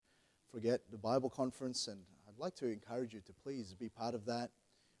forget the Bible conference, and I'd like to encourage you to please be part of that.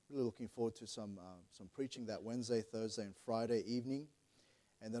 Really looking forward to some preaching that Wednesday, Thursday, and Friday evening.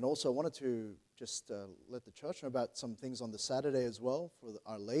 And then also I wanted to just let the church know about some things on the Saturday as well for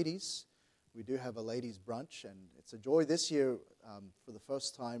our ladies. We do have a ladies' brunch, and it's a joy this year. For the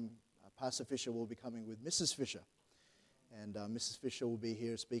first time, Pastor Fisher will be coming with Mrs. Fisher. And Mrs. Fisher will be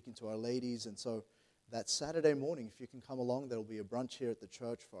here speaking to our ladies. And so that Saturday morning, if you can come along, there will be a brunch here at the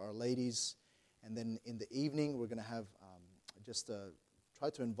church for our ladies. And then in the evening, we're going to have try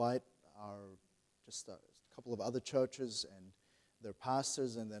to invite a couple of other churches and their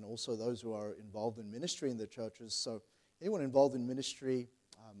pastors, and then also those who are involved in ministry in their churches. So anyone involved in ministry,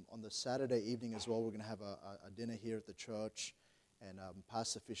 on the Saturday evening as well, we're going to have a dinner here at the church. And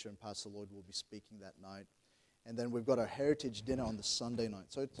Pastor Fisher and Pastor Lloyd will be speaking that night. And then we've got our heritage dinner on the Sunday night.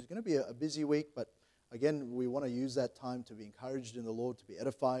 So it's going to be a busy week, but again, we want to use that time to be encouraged in the Lord, to be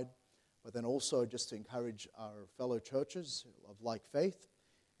edified, but then also just to encourage our fellow churches of like faith.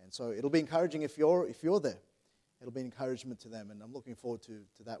 And so it'll be encouraging if you're there. It'll be an encouragement to them, and I'm looking forward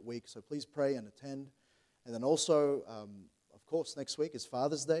to that week. So please pray and attend. And then also, of course, next week is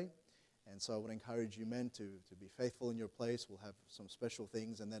Father's Day. And so I would encourage you men to be faithful in your place. We'll have some special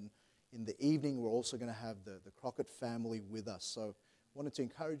things. And then in the evening, we're also going to have the Crockett family with us. So I wanted to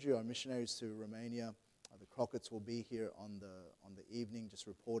encourage you, our missionaries to Romania. The Crockett's will be here on the evening, just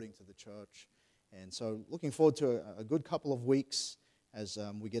reporting to the church. And so looking forward to a good couple of weeks as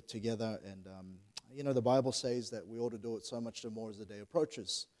we get together. And, the Bible says that we ought to do it so much the more as the day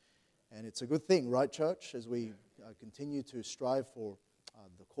approaches. And it's a good thing, right, church, as we continue to strive for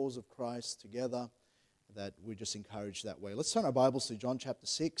the cause of Christ together, that we're just encouraged that way. Let's turn our Bibles to John chapter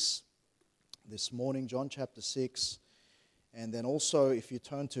 6 this morning, John chapter 6. And then also, if you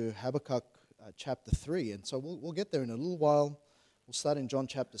turn to Habakkuk chapter 3. And so we'll get there in a little while. We'll start in John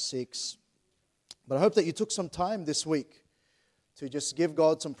chapter 6. But I hope that you took some time this week to just give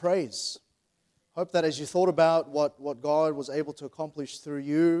God some praise. Hope that as you thought about what God was able to accomplish through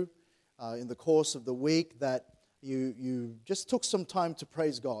you in the course of the week, that you just took some time to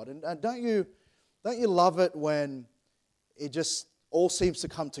praise God. And don't you love it when it just all seems to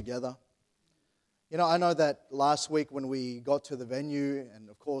come together? I know that last week when we got to the venue, and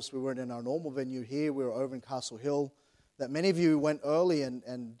of course we weren't in our normal venue here, we were over in Castle Hill, that many of you went early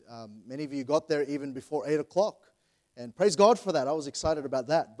and many of you got there even before 8 o'clock. And praise God for that. I was excited about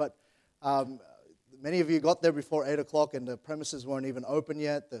that. But many of you got there before 8 o'clock and the premises weren't even open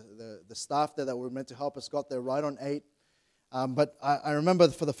yet. The staff there that were meant to help us got there right on 8. But I remember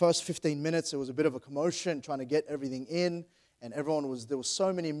for the first 15 minutes, it was a bit of a commotion trying to get everything in. And there was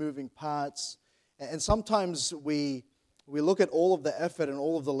so many moving parts. And sometimes we look at all of the effort and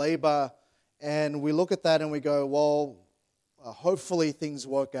all of the labor, and we look at that and we go, well, hopefully things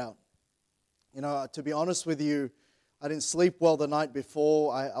work out. To be honest with you, I didn't sleep well the night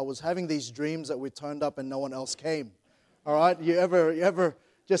before. I was having these dreams that we turned up and no one else came. All right? You ever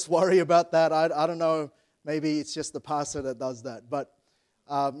just worry about that? I don't know. Maybe it's just the pastor that does that. But,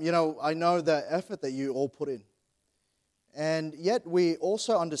 I know the effort that you all put in. And yet we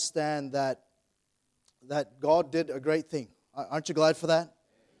also understand that God did a great thing. Aren't you glad for that?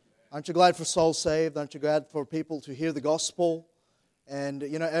 Aren't you glad for souls saved? Aren't you glad for people to hear the gospel? And,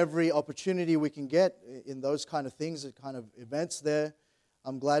 every opportunity we can get in those kind of things, the kind of events there,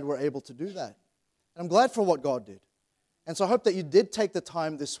 I'm glad we're able to do that. And I'm glad for what God did. And so I hope that you did take the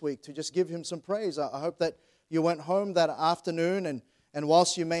time this week to just give Him some praise. I hope that you went home that afternoon, and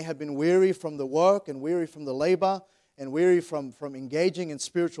whilst you may have been weary from the work and weary from the labor and weary from engaging in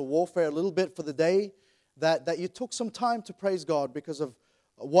spiritual warfare a little bit for the day, that you took some time to praise God because of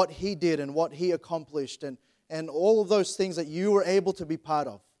what He did and what He accomplished and all of those things that you were able to be part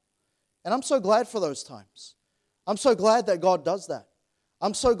of. And I'm so glad for those times. I'm so glad that God does that.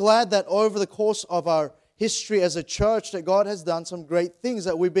 I'm so glad that over the course of our history as a church that God has done some great things,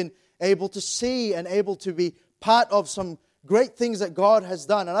 that we've been able to see and able to be part of some great things that God has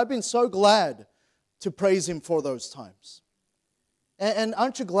done. And I've been so glad to praise Him for those times. And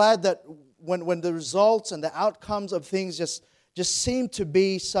aren't you glad that when the results and the outcomes of things just seem to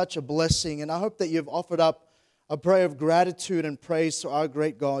be such a blessing? And I hope that you've offered up a prayer of gratitude and praise to our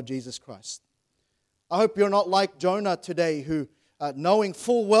great God, Jesus Christ. I hope you're not like Jonah today, who, knowing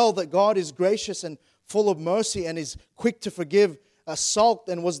full well that God is gracious and full of mercy and is quick to forgive, sulked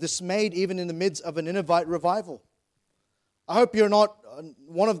and was dismayed even in the midst of a Ninevite revival. I hope you're not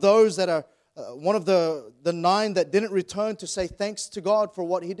one of those that are one of the 9 that didn't return to say thanks to God for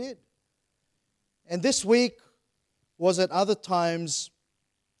what He did. And this week was at other times,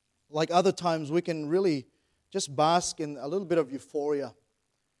 like other times, we can really just bask in a little bit of euphoria.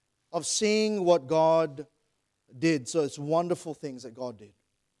 of seeing what God did. So it's wonderful things that God did.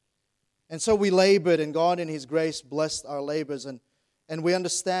 And so we labored, and God in His grace blessed our labors. And we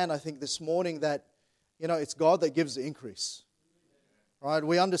understand, I think, this morning that, it's God that gives the increase. Right?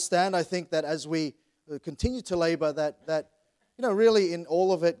 We understand, I think, that as we continue to labor, that really in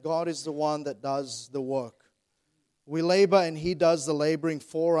all of it, God is the one that does the work. We labor and He does the laboring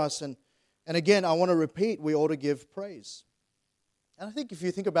for us. And again, I want to repeat, we ought to give praise. And I think if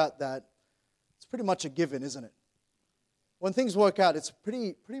you think about that, it's pretty much a given, isn't it? When things work out, it's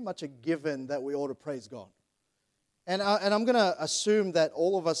pretty much a given that we ought to praise God. And I'm going to assume that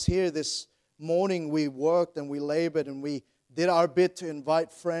all of us here this morning, we worked and we labored and we did our bit to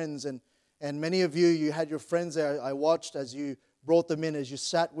invite friends. And many of you had your friends there. I watched as you brought them in, as you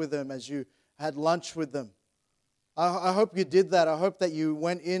sat with them, as you had lunch with them. I hope you did that. I hope that you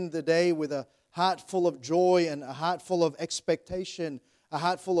went in the day with a heart full of joy and a heart full of expectation, a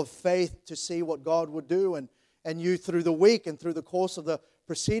heart full of faith to see what God would do. And you through the week and through the course of the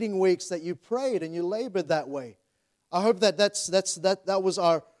preceding weeks that you prayed and you labored that way. I hope that that was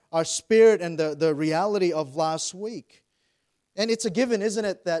our spirit and the reality of last week. And it's a given, isn't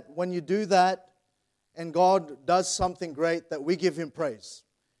it, that when you do that and God does something great, that we give Him praise.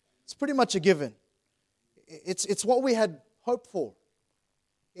 It's pretty much a given. It's what we had hoped for.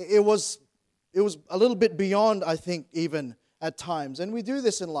 It was a little bit beyond, I think, even at times. And we do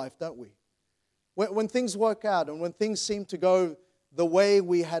this in life, don't we? When things work out and when things seem to go the way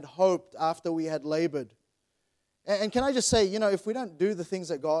we had hoped after we had labored. And can I just say, if we don't do the things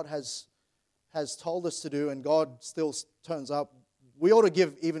that God has told us to do and God still turns up, we ought to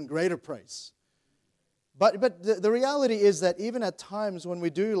give even greater praise. But the reality is that even at times when we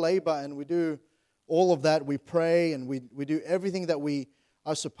do labor and we do all of that, we pray and we do everything that we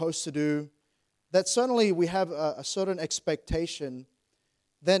are supposed to do, that certainly we have a certain expectation.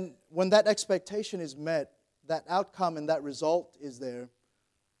 Then when that expectation is met, that outcome and that result is there,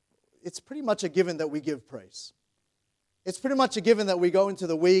 it's pretty much a given that we give praise. It's pretty much a given that we go into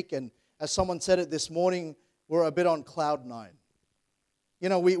the week, and as someone said it this morning, we're a bit on cloud nine.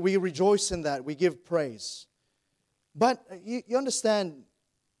 We rejoice in that. We give praise. But you understand,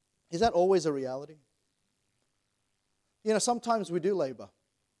 is that always a reality? Sometimes we do labor.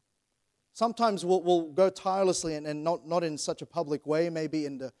 Sometimes we'll go tirelessly and not in such a public way, maybe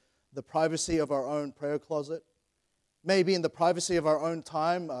in the privacy of our own prayer closet, maybe in the privacy of our own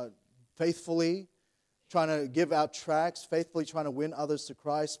time, faithfully trying to give out tracts, faithfully trying to win others to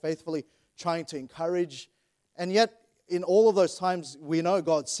Christ, faithfully trying to encourage. And yet, in all of those times, we know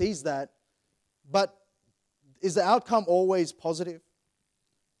God sees that. But is the outcome always positive?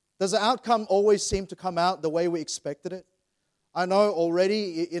 Does the outcome always seem to come out the way we expected it? I know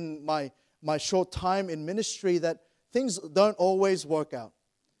already in my short time in ministry that things don't always work out.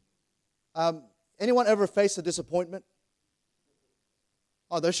 Anyone ever face a disappointment?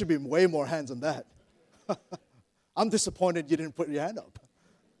 Oh, there should be way more hands than that. I'm disappointed you didn't put your hand up.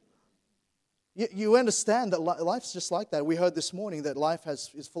 You understand that life's just like that. We heard this morning that life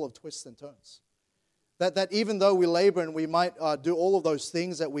is full of twists and turns. That even though we labor and we might do all of those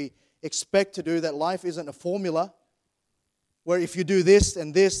things that we expect to do, that life isn't a formula where if you do this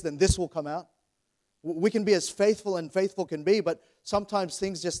and this, then this will come out. We can be as faithful and faithful can be, but sometimes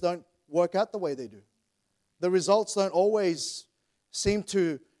things just don't work out the way they do. The results don't always seem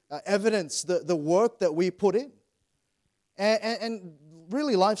to evidence the work that we put in. And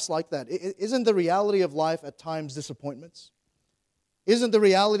really life's like that. Isn't the reality of life at times disappointments? Isn't the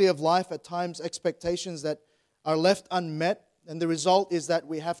reality of life at times expectations that are left unmet? And the result is that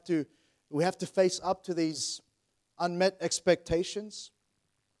we have to face up to these unmet expectations.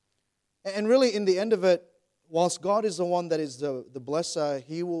 And really in the end of it, whilst God is the one that is the blesser,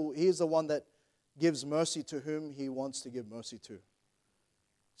 He is the one that gives mercy to whom He wants to give mercy to.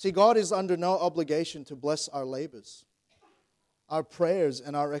 See, God is under no obligation to bless our labors, our prayers,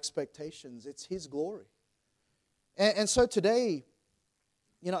 and our expectations. It's His glory. And so today,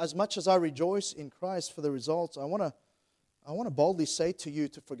 as much as I rejoice in Christ for the results, I want to boldly say to you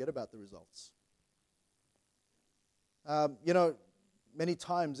to forget about the results. Many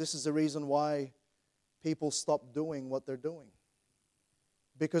times this is the reason why people stop doing what they're doing.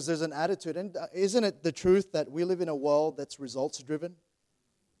 Because there's an attitude. And isn't it the truth that we live in a world that's results driven?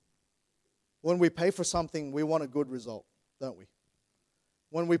 When we pay for something, we want a good result, don't we?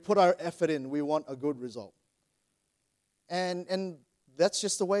 When we put our effort in, we want a good result. And that's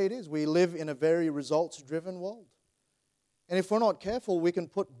just the way it is. We live in a very results-driven world. And if we're not careful, we can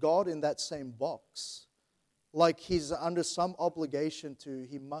put God in that same box. Like He's under some obligation to,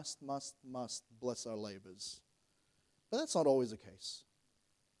 He must bless our labors. But that's not always the case.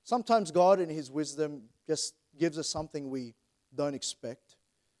 Sometimes God in His wisdom just gives us something we don't expect.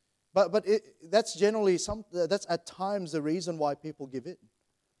 But that's generally, that's at times the reason why people give in.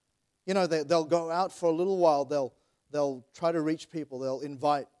 You know, they'll go out for a little while, they'll try to reach people, they'll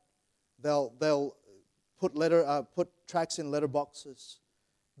invite, they'll put tracts in letter boxes.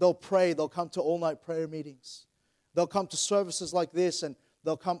 They'll pray, they'll come to all-night prayer meetings. They'll come to services like this, and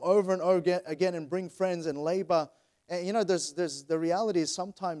they'll come over and over again and bring friends and labor. And you know, there's the reality is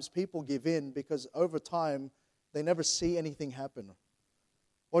sometimes people give in because over time they never see anything happen,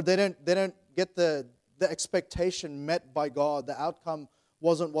 or they don't get the expectation met by God. The outcome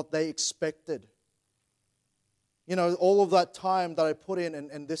wasn't what they expected. You know, all of that time that I put in,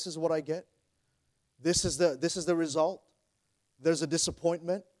 and this is what I get. This is the result. There's a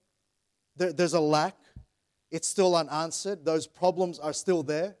disappointment. There's a lack. It's still unanswered. Those problems are still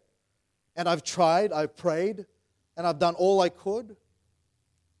there. And I've tried, I've prayed, and I've done all I could.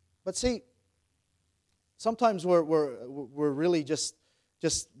 But see, sometimes we're really just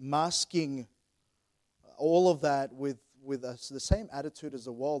masking all of that with the same attitude as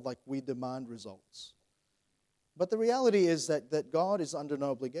the world, like we demand results. But the reality is that God is under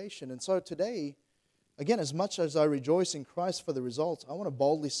no obligation. And so today, again, as much as I rejoice in Christ for the results, I want to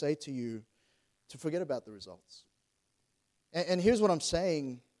boldly say to you to forget about the results. And here's what I'm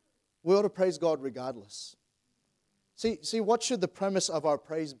saying. We ought to praise God regardless. See, what should the premise of our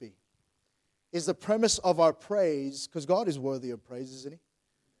praise be? Is the premise of our praise, because God is worthy of praise, isn't He?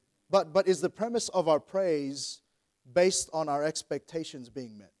 But is the premise of our praise based on our expectations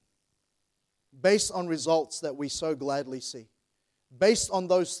being met? Based on results that we so gladly see? Based on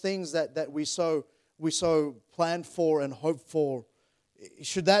those things that we so plan for and hope for?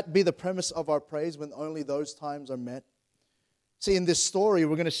 Should that be the premise of our praise when only those times are met? See, in this story,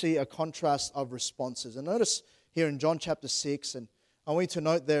 we're going to see a contrast of responses. And notice here in John chapter 6, and I want you to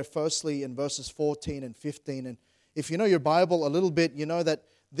note there firstly in verses 14 and 15. And if you know your Bible a little bit, you know that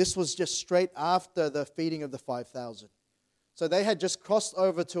this was just straight after the feeding of the 5,000. So they had just crossed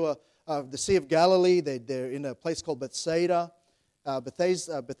over to the Sea of Galilee. They're in a place called Bethsaida,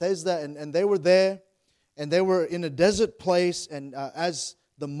 and they were there. And they were in a desert place, and as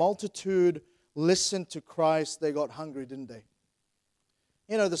the multitude listened to Christ, they got hungry, didn't they?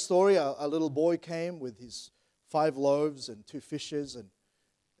 You know the story, a little boy came with his 5 loaves and 2 fishes,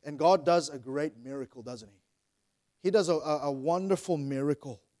 and God does a great miracle, doesn't He? He does a wonderful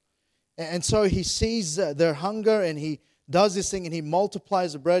miracle. And so He sees their hunger, and He does this thing, and He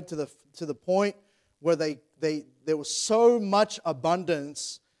multiplies the bread to the point where there was so much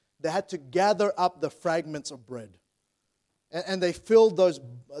abundance, they had to gather up the fragments of bread. And they filled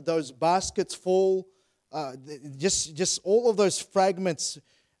those baskets full, just all of those fragments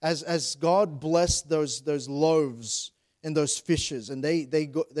as God blessed those loaves and those fishes. And they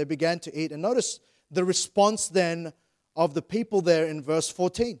began to eat. And notice the response then of the people there in verse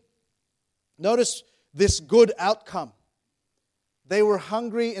 14. Notice this good outcome. They were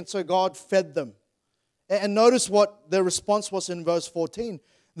hungry, and so God fed them. And notice what their response was in verse 14.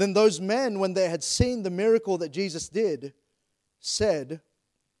 Then those men, when they had seen the miracle that Jesus did, said,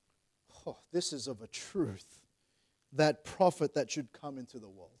 "Oh, this is of a truth, that prophet that should come into the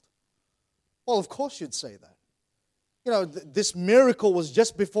world." Well, of course you'd say that. You know, this miracle was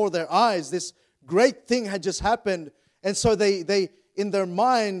just before their eyes. This great thing had just happened. And so they in their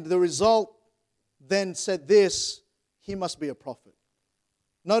mind, the result then said this: he must be a prophet.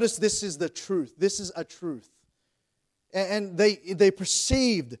 Notice this is the truth. This is a truth. And they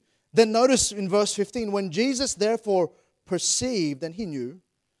perceived. Then notice in verse 15, when Jesus therefore perceived, and He knew,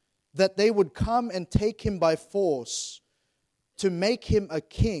 that they would come and take Him by force to make Him a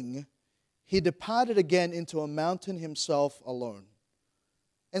king, He departed again into a mountain Himself alone.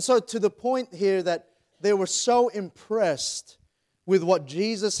 And so to the point here that they were so impressed with what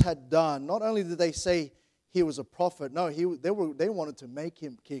Jesus had done, not only did they say He was a prophet, no, they wanted to make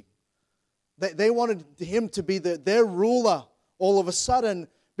Him king. They wanted Him to be their ruler all of a sudden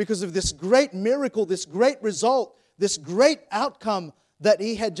because of this great miracle, this great result, this great outcome that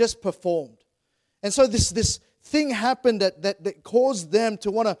He had just performed. And so this thing happened that caused them to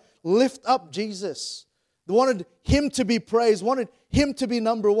want to lift up Jesus. They wanted Him to be praised, wanted Him to be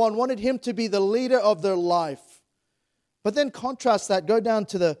number one, wanted Him to be the leader of their life. But then contrast that, go down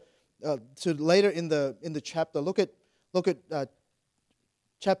to later in the chapter. Look at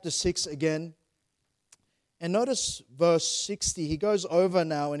chapter 6 again. And notice verse 60. He goes over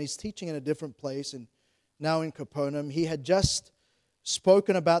now and he's teaching in a different place, and now in Capernaum. He had just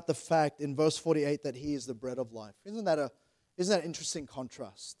spoken about the fact in verse 48 that He is the bread of life. Isn't that an interesting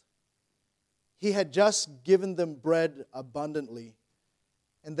contrast? He had just given them bread abundantly.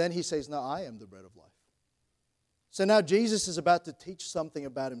 And then he says, no, I am the bread of life. So now Jesus is about to teach something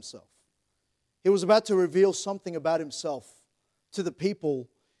about himself. He was about to reveal something about himself to the people.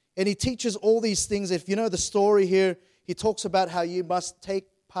 And he teaches all these things. If you know the story here, he talks about how you must take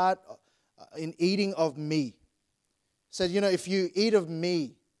part in eating of me. He said, if you eat of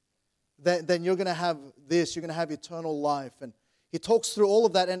me, then you're going to have this. You're going to have eternal life. And he talks through all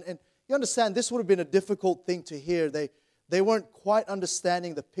of that. And you understand, this would have been a difficult thing to hear. They weren't quite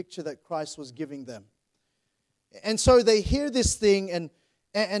understanding the picture that Christ was giving them. And so they hear this thing,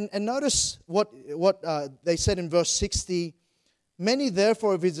 and notice what they said in verse 60. Many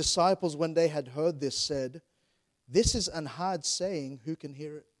therefore of his disciples, when they had heard this, said, this is an hard saying, who can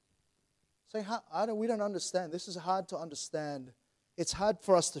hear it? Saying, we don't understand. This is hard to understand. It's hard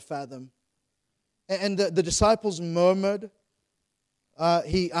for us to fathom. And the disciples murmured.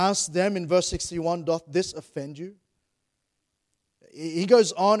 He asked them in verse 61, doth this offend you? He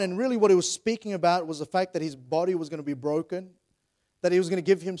goes on, and really what he was speaking about was the fact that his body was going to be broken, that he was going to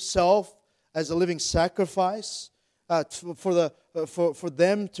give himself as a living sacrifice for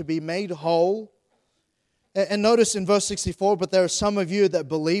them to be made whole. And notice in verse 64, but there are some of you that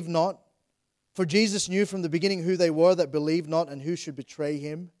believe not. For Jesus knew from the beginning who they were that believed not and who should betray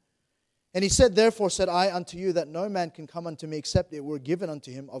him. And he said, therefore said I unto you that no man can come unto me except it were given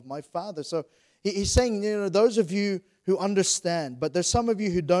unto him of my Father. So he's saying, those of you who understand, but there's some of you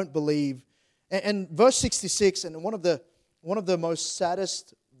who don't believe. And verse 66, and one of the most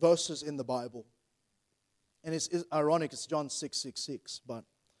saddest verses in the Bible. And it's ironic, it's John 6:66. But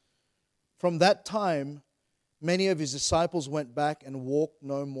from that time, many of his disciples went back and walked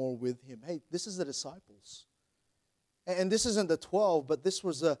no more with him. Hey, this is the disciples. And this isn't the 12, but this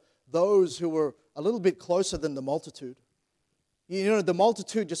was those who were a little bit closer than the multitude. The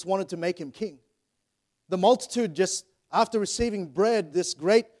multitude just wanted to make him king. The multitude just, after receiving bread, this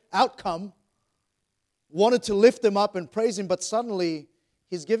great outcome, wanted to lift him up and praise him, but suddenly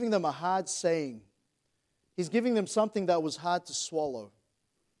he's giving them a hard saying. He's giving them something that was hard to swallow.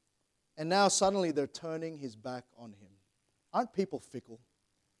 And now suddenly they're turning his back on him. Aren't people fickle?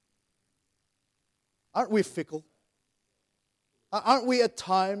 Aren't we fickle? Aren't we at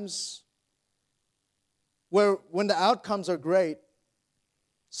times where when the outcomes are great,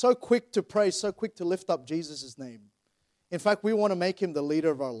 so quick to praise, so quick to lift up Jesus' name. In fact, we want to make him the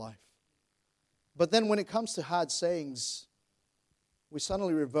leader of our life. But then when it comes to hard sayings, we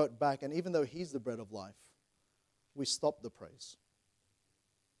suddenly revert back, and even though he's the bread of life, we stop the praise.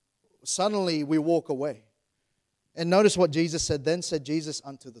 Suddenly we walk away. And notice what Jesus said. Then said Jesus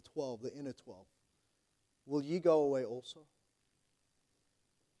unto the 12, the inner 12, will ye go away also?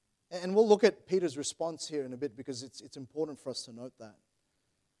 And we'll look at Peter's response here in a bit, because it's important for us to note that.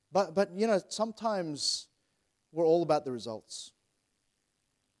 But sometimes we're all about the results.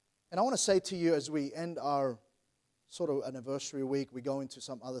 And I want to say to you, as we end our sort of anniversary week, we go into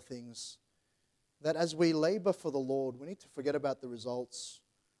some other things, that as we labor for the Lord, we need to forget about the results.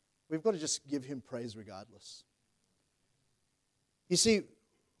 We've got to just give him praise regardless. You see,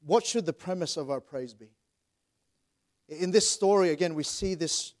 what should the premise of our praise be? In this story, again, we see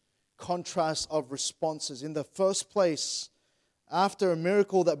this contrast of responses. In the first place, after a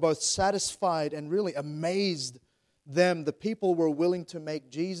miracle that both satisfied and really amazed them, the people were willing to make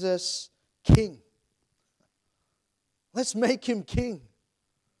Jesus king. Let's make him king.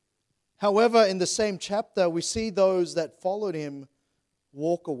 However, in the same chapter, we see those that followed him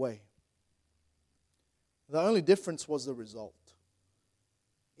walk away. The only difference was the result.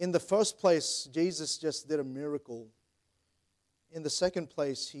 In the first place, Jesus just did a miracle. In the second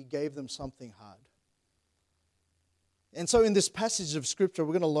place, he gave them something hard. And so in this passage of Scripture,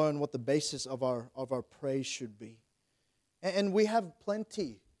 we're going to learn what the basis of our praise should be. And we have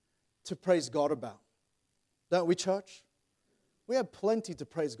plenty to praise God about. Don't we, church? We have plenty to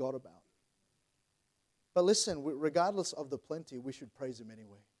praise God about. But listen, regardless of the plenty, we should praise him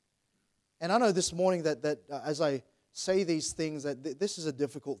anyway. And I know this morning that as I say these things, that this is a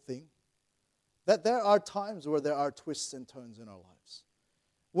difficult thing. That there are times where there are twists and turns in our lives.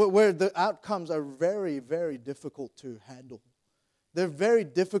 Where the outcomes are very, very difficult to handle. They're very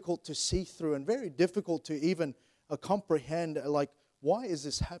difficult to see through and very difficult to even comprehend, like, why is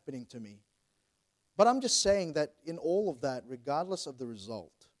this happening to me? But I'm just saying that in all of that, regardless of the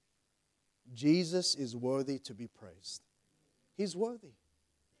result, Jesus is worthy to be praised. He's worthy.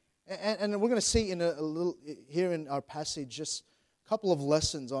 And we're going to see in a little here in our passage just a couple of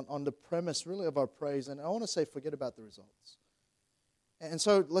lessons on the premise really of our praise. And I want to say forget about the results. And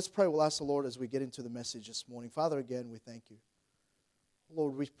so let's pray. We'll ask the Lord as we get into the message this morning. Father, again, we thank you.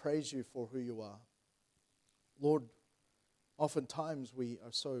 Lord, we praise you for who you are. Lord, oftentimes we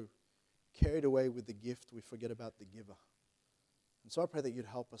are so carried away with the gift, we forget about the giver. And so I pray that you'd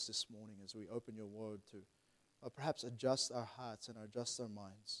help us this morning as we open your word to perhaps adjust our hearts and adjust our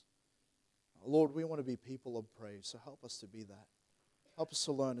minds. Lord, we want to be people of praise, so help us to be that. Help us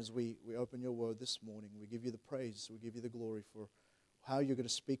to learn as we open your word this morning. We give you the praise, we give you the glory for how you're going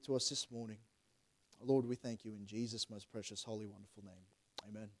to speak to us this morning. Lord, we thank you in Jesus' most precious, holy, wonderful name.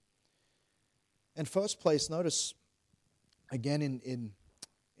 Amen. In first place, notice again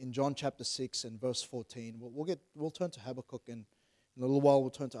in John chapter 6 and verse 14. We'll turn to Habakkuk in a little while. We'll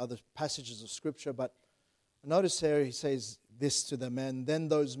turn to other passages of Scripture. But notice here he says this to them, and then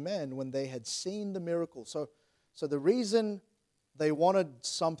those men, when they had seen the miracle. So the reason they wanted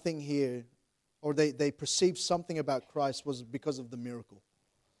something here, or they perceived something about Christ, was because of the miracle.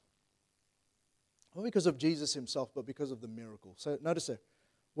 Not because of Jesus himself, but because of the miracle. So notice there,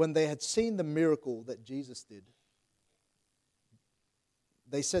 when they had seen the miracle that Jesus did,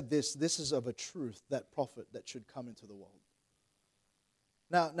 they said this is of a truth, that prophet that should come into the world.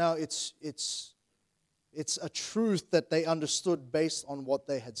 Now it's a truth that they understood based on what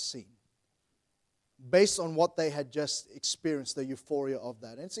they had seen, based on what they had just experienced, the euphoria of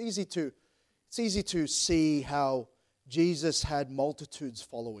that. And it's easy to see how Jesus had multitudes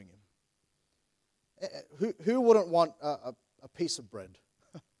following him. Who wouldn't want a piece of bread?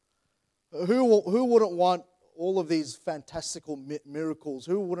 Who wouldn't want all of these fantastical miracles?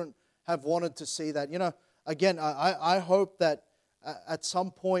 Who wouldn't have wanted to see that? You know, again, I hope that at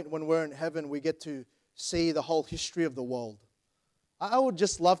some point when we're in heaven, we get to see the whole history of the world. I would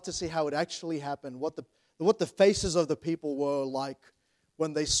just love to see how it actually happened, what the faces of the people were like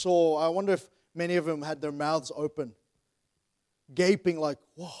when they saw. I wonder if many of them had their mouths open, gaping like,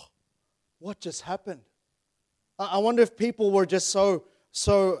 whoa, what just happened? I wonder if people were just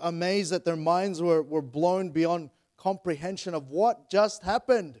so amazed that their minds were blown beyond comprehension of what just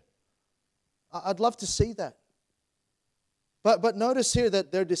happened. I'd love to see that. But notice here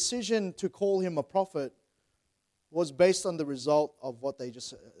that their decision to call him a prophet was based on the result of what they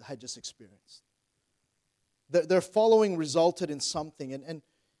had just experienced. Their following resulted in something.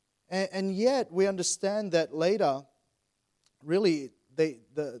 And yet we understand that later, really,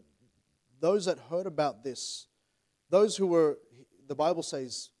 those that heard about this, those who were, the Bible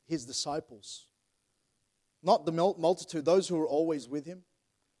says, his disciples, not the multitude, those who were always with him,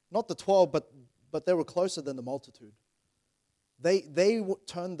 not the 12, but they were closer than the multitude. They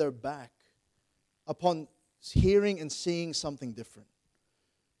turned their back upon hearing and seeing something different.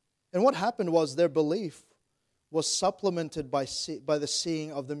 And what happened was their belief was supplemented by the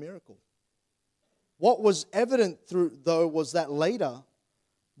seeing of the miracle. What was evident though was that later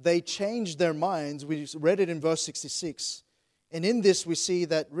they changed their minds. We read it in verse 66. And in this we see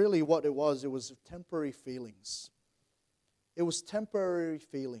that really what it was temporary feelings. It was temporary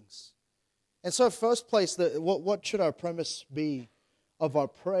feelings. And so first place, what should our premise be of our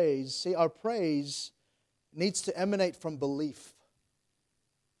praise? See, our praise needs to emanate from belief,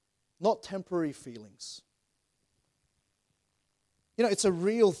 not temporary feelings. You know, it's a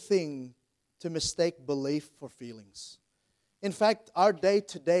real thing to mistake belief for feelings. In fact, our day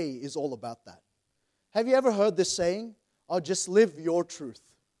today is all about that. Have you ever heard this saying? Oh, just live your truth.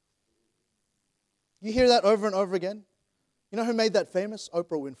 You hear that over and over again? You know who made that famous?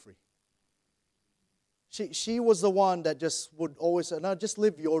 Oprah Winfrey. She was the one that just would always say, no, just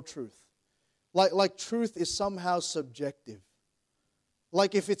live your truth. Like truth is somehow subjective.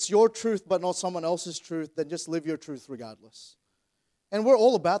 Like if it's your truth but not someone else's truth, then just live your truth regardless. And we're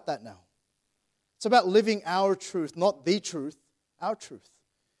all about that now. It's about living our truth, not the truth, our truth.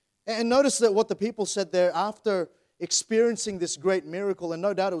 And notice that what the people said there after experiencing this great miracle, and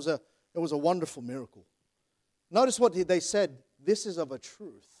no doubt it was a wonderful miracle. Notice what they said, this is of a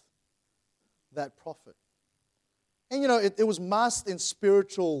truth, that prophet. And you know, it was masked in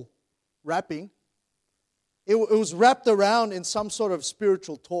spiritual wrapping. It was wrapped around in some sort of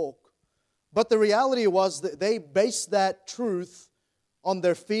spiritual talk. But the reality was that they based that truth on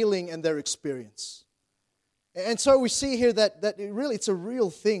their feeling and their experience. And so we see here that it's a real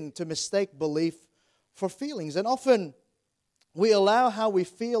thing to mistake belief for feelings. And often we allow how we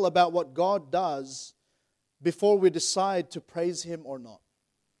feel about what God does before we decide to praise Him or not.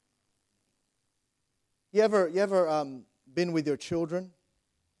 You ever been with your children?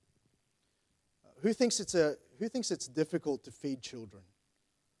 Who thinks it's difficult to feed children?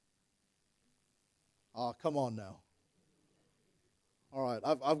 Oh, come on now. All right,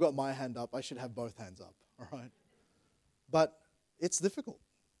 I've got my hand up. I should have both hands up, all right? But it's difficult.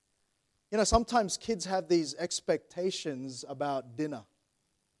 You know, sometimes kids have these expectations about dinner.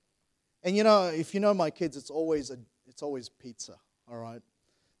 And you know, if you know my kids, it's always it's always pizza, all right?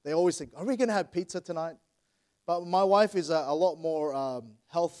 They always think, are we going to have pizza tonight? But my wife is a lot more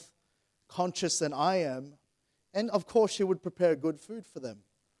health conscious than I am. And of course, she would prepare good food for them.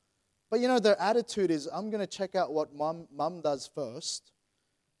 But their attitude is, I'm going to check out what mom does first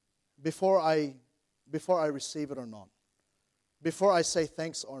before I receive it or not. Before I say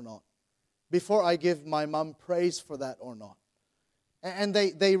thanks or not. Before I give my mom praise for that or not. And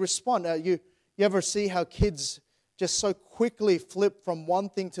they respond. You ever see how kids just so quickly flip from one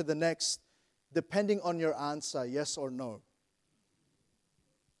thing to the next, depending on your answer, yes or no?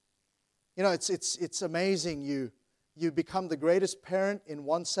 It's amazing. You become the greatest parent in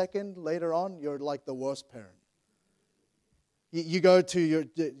 1 second. Later on, you're like the worst parent. You go to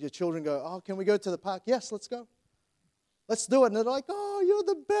your children, go, oh, can we go to the park? Yes, let's go. Let's do it. And they're like, oh, you're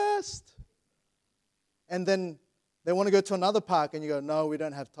the best. And then they want to go to another park, and you go, no, we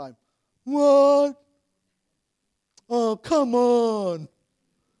don't have time. What? Oh, come on.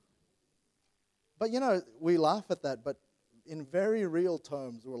 But we laugh at that, but in very real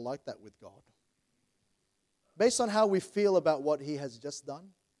terms, we're like that with God. Based on how we feel about what He has just done,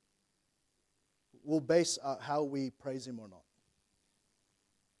 we'll base how we praise Him or not.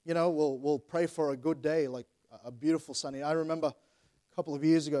 We'll pray for a good day, like a beautiful sunny. I remember a couple of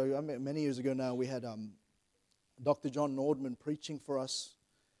years ago, many years ago now, we had Dr. John Nordman preaching for us.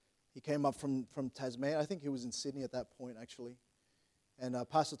 He came up from Tasmania. I think he was in Sydney at that point, actually. And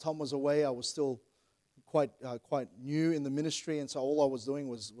Pastor Tom was away. I was still quite new in the ministry, and so all I was doing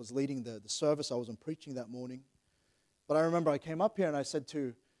was leading the service. I wasn't preaching that morning. But I remember I came up here and I said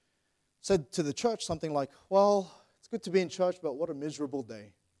to the church something like, well, it's good to be in church, but what a miserable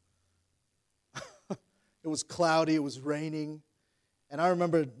day. It was cloudy, it was raining. And I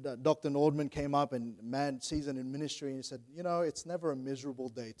remember Dr. Nordman came up, and man, seasoned in ministry, and he said, it's never a miserable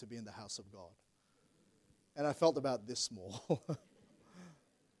day to be in the house of God. And I felt about this small.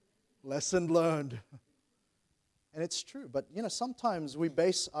 Lesson learned. And it's true, but sometimes we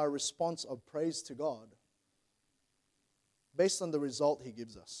base our response of praise to God based on the result He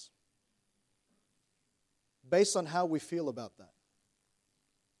gives us. Based on how we feel about that.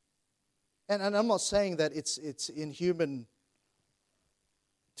 And I'm not saying that it's inhuman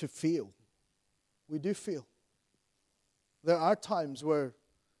to feel. We do feel. There are times where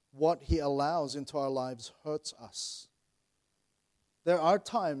what He allows into our lives hurts us. There are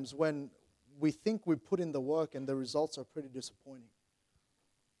times when we think we put in the work and the results are pretty disappointing.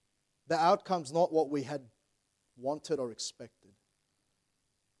 The outcome's not what we had wanted or expected.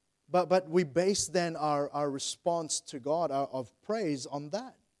 But we base then our response to God of praise on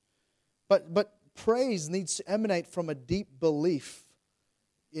that. But praise needs to emanate from a deep belief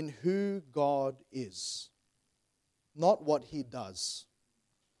in who God is, not what He does.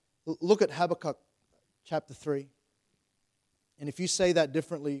 Look at Habakkuk chapter 3. And if you say that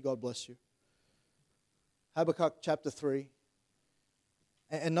differently, God bless you. Habakkuk chapter 3.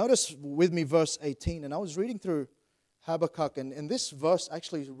 And notice with me verse 18. And I was reading through Habakkuk, and this verse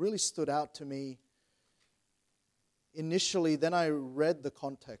actually really stood out to me initially. Then I read the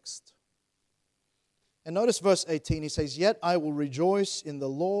context. And notice verse 18. He says, yet I will rejoice in the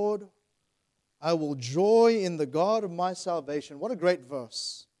Lord. I will joy in the God of my salvation. What a great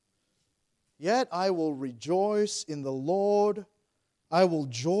verse. Yet I will rejoice in the Lord. I will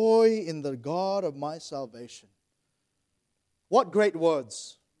joy in the God of my salvation. What great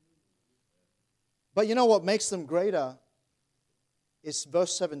words. But you know what makes them greater is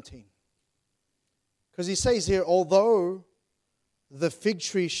verse 17. Because he says here, although the fig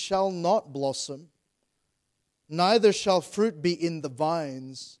tree shall not blossom, neither shall fruit be in the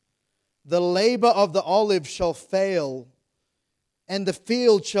vines, the labor of the olive shall fail, and the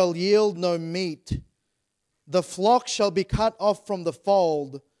field shall yield no meat. The flock shall be cut off from the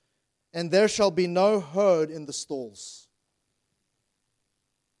fold, and there shall be no herd in the stalls.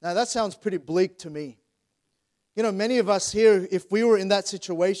 Now that sounds pretty bleak to me. Many of us here, if we were in that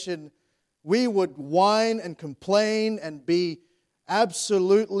situation, we would whine and complain and be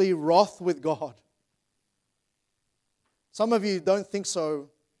absolutely wroth with God. Some of you don't think so,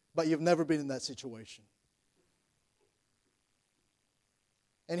 but you've never been in that situation.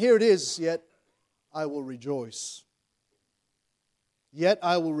 And here it is, yet I will rejoice. Yet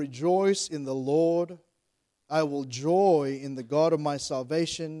I will rejoice in the Lord. I will joy in the God of my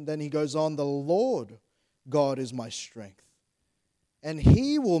salvation. Then he goes on, the Lord God is my strength. And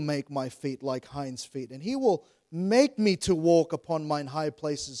He will make my feet like hinds' feet. And He will make me to walk upon mine high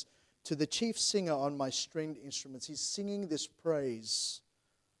places. To the chief singer on my stringed instruments. He's singing this praise.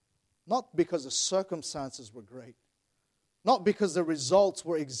 Not because the circumstances were great. Not because the results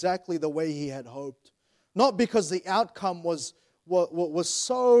were exactly the way he had hoped. Not because the outcome was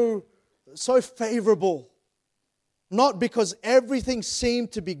so favorable. Not because everything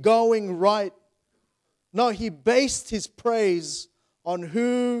seemed to be going right. No, he based his praise on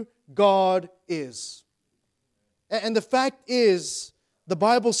who God is. And the fact is, the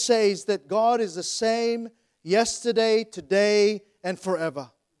Bible says that God is the same yesterday, today, and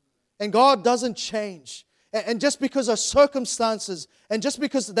forever. And God doesn't change. And just because our circumstances and just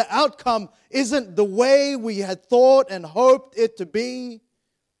because the outcome isn't the way we had thought and hoped it to be,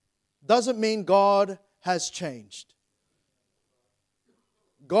 doesn't mean God has changed.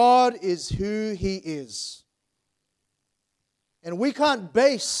 God is who He is. And we can't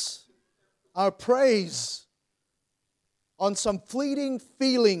base our praise on some fleeting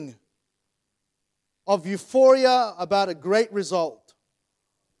feeling of euphoria about a great result.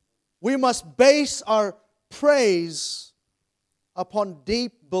 We must base our praise upon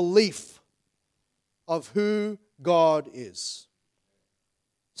deep belief of who God is.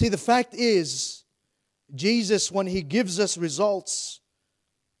 See, the fact is, Jesus, when He gives us results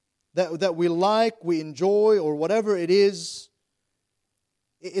that we like, we enjoy, or whatever it is,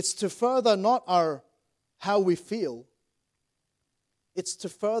 it's to further not how we feel, it's to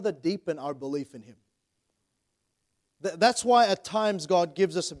further deepen our belief in Him. That's why at times God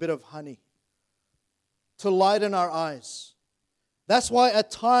gives us a bit of honey to lighten our eyes. That's why at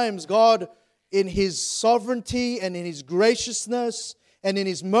times God, in His sovereignty and in His graciousness and in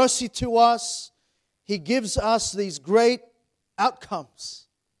His mercy to us, He gives us these great outcomes.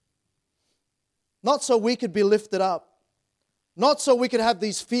 Not so we could be lifted up. Not so we could have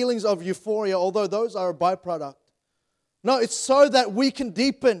these feelings of euphoria, although those are a byproduct. No, it's so that we can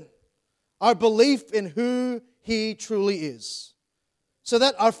deepen our belief in who He truly is. So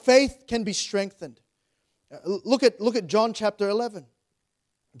that our faith can be strengthened. Look at John chapter 11.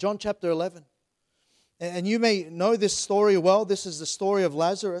 John chapter 11. And you may know this story well. This is the story of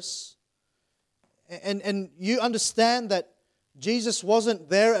Lazarus. And you understand that Jesus wasn't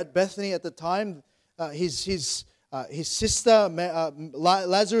there at Bethany at the time. His sister,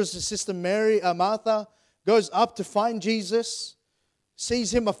 Lazarus' sister Mary, Martha, goes up to find Jesus,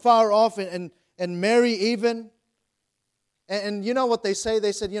 sees Him afar off, and Mary even. And you know what they say?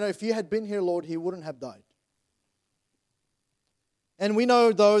 They said, if you had been here, Lord, he wouldn't have died. And we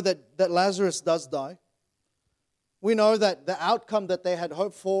know, though, that Lazarus does die. We know that the outcome that they had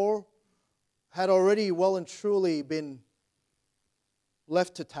hoped for had already well and truly been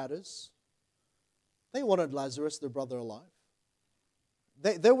left to tatters. They wanted Lazarus, their brother, alive.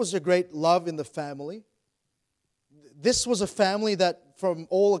 There was a great love in the family. This was a family that, from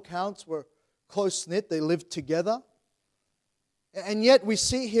all accounts, were close-knit. They lived together. And yet we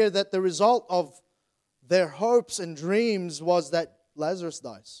see here that the result of their hopes and dreams was that Lazarus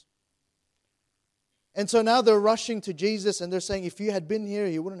dies. And so now they're rushing to Jesus and they're saying, if you had been here,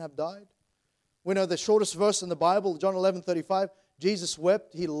 he wouldn't have died. We know the shortest verse in the Bible, John 11:35, Jesus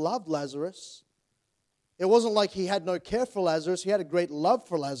wept. He loved Lazarus. It wasn't like He had no care for Lazarus. He had a great love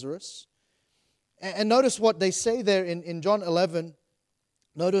for Lazarus. And notice what they say there in John 11.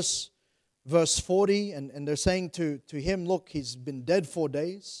 Notice verse 40, and they're saying to him, look, he's been dead 4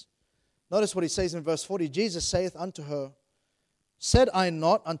 days. Notice what He says in verse 40. Jesus saith unto her, said I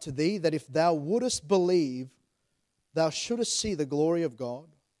not unto thee that if thou wouldest believe, thou shouldest see the glory of God?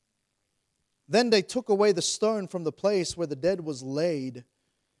 Then they took away the stone from the place where the dead was laid.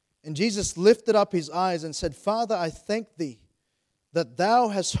 And Jesus lifted up His eyes and said, Father, I thank Thee that Thou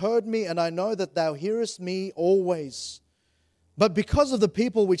hast heard me, and I know that Thou hearest me always. But because of the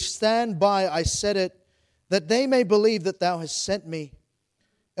people which stand by, I said it, that they may believe that Thou hast sent me.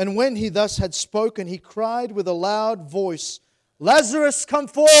 And when He thus had spoken, He cried with a loud voice, Lazarus, come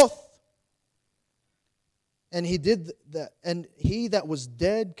forth! And he did that, and he that was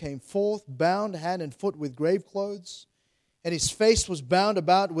dead came forth, bound hand and foot with grave clothes, and his face was bound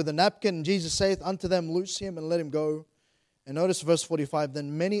about with a napkin. And Jesus saith unto them, loose him and let him go. And notice verse 45,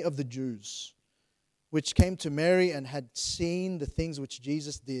 then many of the Jews which came to Mary and had seen the things which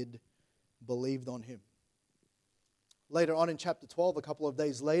Jesus did, believed on Him. Later on in chapter 12, a couple of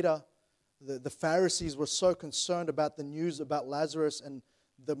days later, the Pharisees were so concerned about the news about Lazarus and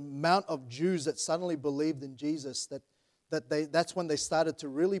the amount of Jews that suddenly believed in Jesus that's when they started to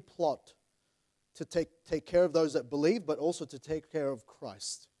really plot to take care of those that believed, but also to take care of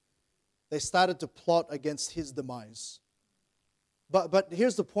Christ. They started to plot against His demise. But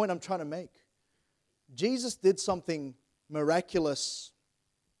here's the point I'm trying to make. Jesus did something miraculous,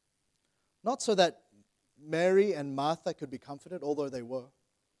 not so that Mary and Martha could be comforted, although they were,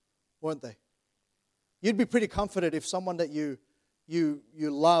 weren't they? You'd be pretty comforted if someone that you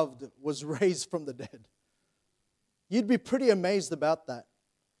loved was raised from the dead. You'd be pretty amazed about that.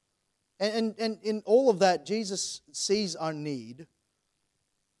 And in all of that, Jesus sees our need.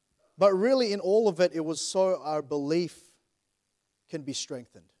 But really in all of it, it was so our belief can be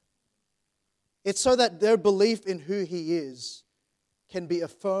strengthened. It's so that their belief in who He is can be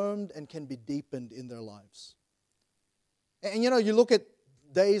affirmed and can be deepened in their lives. And you look at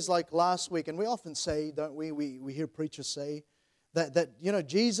days like last week, and we often say, don't we? We hear preachers say that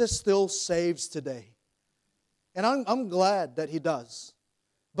Jesus still saves today. And I'm glad that He does.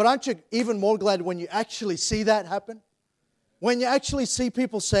 But aren't you even more glad when you actually see that happen? When you actually see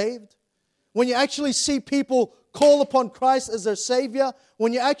people saved? When you actually see people call upon Christ as their Savior?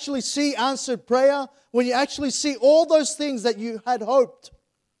 When you actually see answered prayer? When you actually see all those things that you had hoped?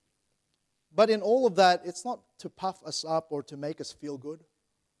 But in all of that, it's not to puff us up or to make us feel good.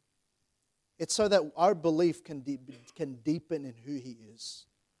 It's so that our belief can deepen in who He is.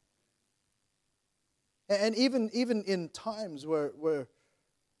 And even in times where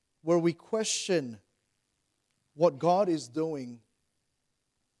we question what God is doing,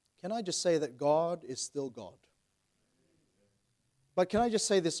 can I just say that God is still God? But can I just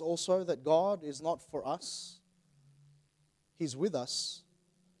say this also, that God is not for us. He's with us,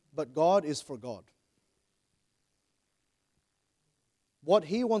 but God is for God. What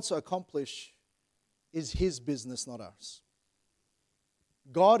He wants to accomplish is His business, not ours.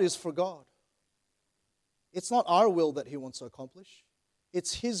 God is for God. It's not our will that He wants to accomplish.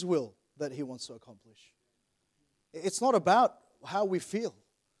 It's His will that He wants to accomplish. It's not about how we feel.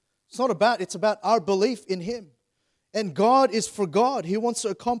 It's about our belief in Him. And God is for God. He wants to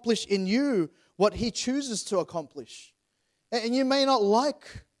accomplish in you what He chooses to accomplish. And you may not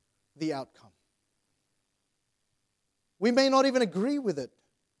like the outcome. We may not even agree with it.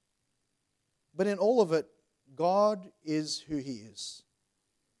 But in all of it, God is who He is.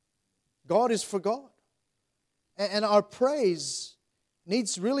 God is for God. And our praise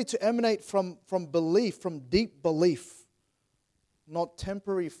needs really to emanate from belief, from deep belief, not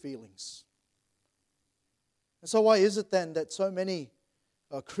temporary feelings. And so why is it then that so many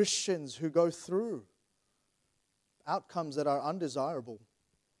Christians who go through outcomes that are undesirable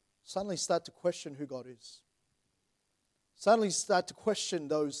suddenly start to question who God is? Suddenly start to question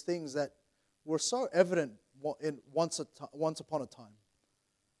those things that were so evident once upon a time.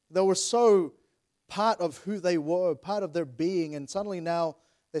 They were so part of who they were, part of their being, and suddenly now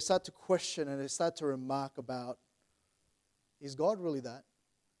they start to question and they start to remark about, is God really that?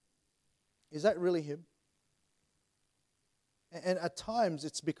 Is that really Him? And at times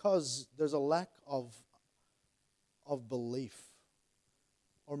it's because there's a lack of belief.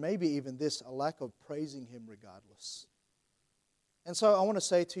 Or maybe even this, a lack of praising Him regardless. And so I want to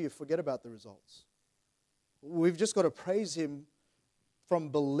say to you, forget about the results. We've just got to praise Him from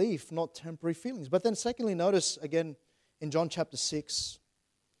belief, not temporary feelings. But then secondly, notice again in John chapter 6.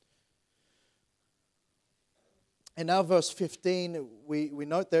 And now verse 15, we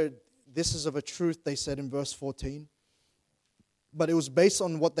note there, this is of a truth, they said in verse 14. But it was based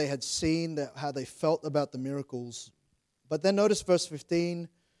on what they had seen, how they felt about the miracles. But then notice verse 15.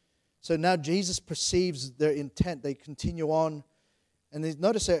 So now Jesus perceives their intent. They continue on. And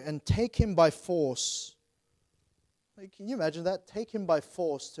notice there, and take Him by force. Can you imagine that? Take Him by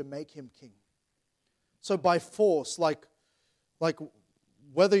force to make Him king. So by force, like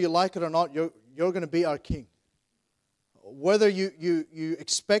whether you like it or not, you're going to be our king. Whether you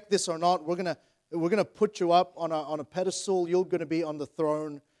expect this or not, we're going to put you up on a pedestal. You're going to be on the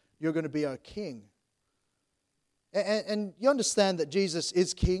throne. You're going to be our king. And you understand that Jesus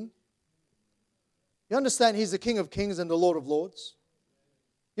is king. You understand He's the King of Kings and the Lord of Lords.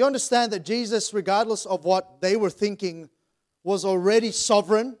 You understand that Jesus, regardless of what they were thinking, was already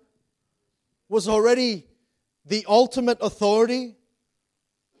sovereign, was already the ultimate authority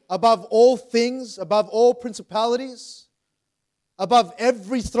above all things, above all principalities, above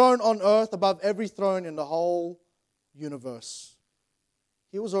every throne on earth, above every throne in the whole universe.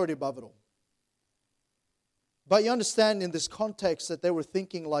 He was already above it all. But you understand in this context that they were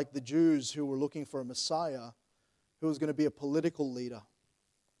thinking like the Jews who were looking for a Messiah who was going to be a political leader.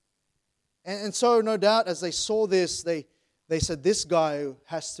 And so no doubt as they saw this, they said, this guy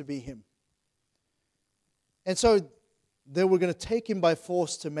has to be Him. And so they were going to take Him by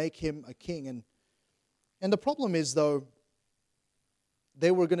force to make Him a king. And the problem is, though,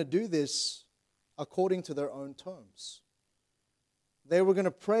 they were going to do this according to their own terms. They were going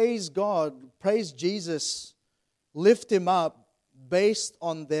to praise God, praise Jesus, lift Him up based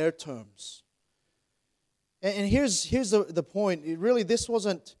on their terms. And here's the point.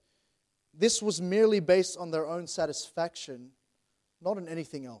 This was merely based on their own satisfaction, not on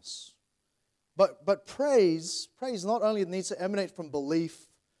anything else. But praise not only needs to emanate from belief,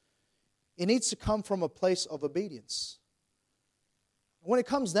 it needs to come from a place of obedience. When it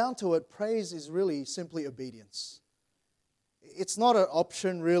comes down to it, praise is really simply obedience. It's not an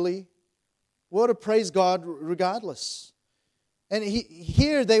option, really. We ought to praise God regardless. And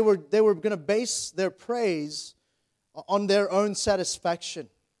here they were going to base their praise on their own satisfaction.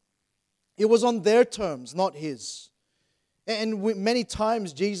 It was on their terms, not His. And many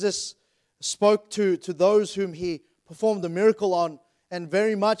times Jesus spoke to those whom He performed a miracle on, and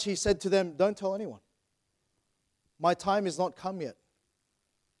very much He said to them, don't tell anyone. My time is not come yet.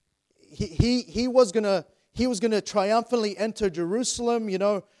 He was going to triumphantly enter Jerusalem,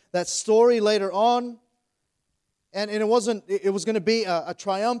 that story later on. And it was going to be a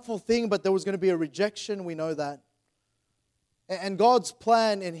triumphal thing, but there was going to be a rejection, we know that. And God's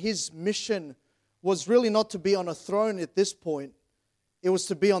plan and His mission was really not to be on a throne at this point. It was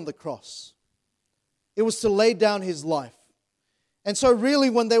to be on the cross. It was to lay down His life. And so really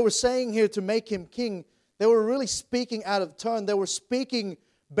when they were saying here to make Him king, they were really speaking out of turn. They were speaking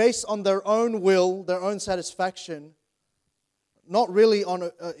based on their own will, their own satisfaction, not really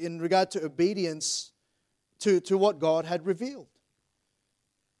in regard to obedience to what God had revealed.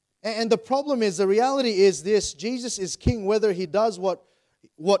 And the problem is, the reality is this: Jesus is king whether He does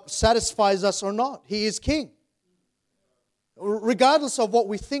what satisfies us or not. He is king. Regardless of what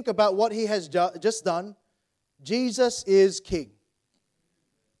we think about what He has just done, Jesus is king.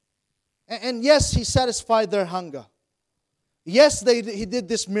 And yes, He satisfied their hunger. Yes, He did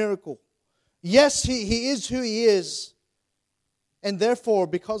this miracle. Yes, He is who He is. And therefore,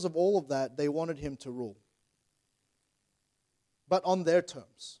 because of all of that, they wanted Him to rule. But on their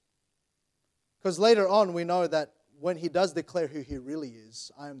terms. Because later on we know that when He does declare who He really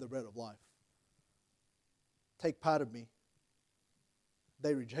is, I am the bread of life. Take part of me.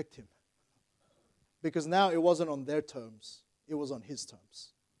 They reject Him. Because now it wasn't on their terms, it was on His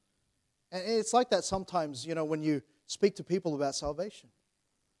terms. And it's like that sometimes, when you speak to people about salvation.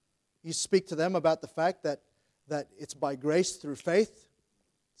 You speak to them about the fact that it's by grace through faith.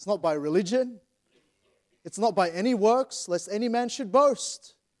 It's not by religion. It's not by any works, lest any man should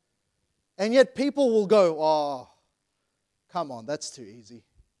boast. And yet people will go, oh, come on, that's too easy.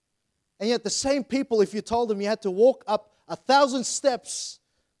 And yet the same people, if you told them you had to walk up 1,000 steps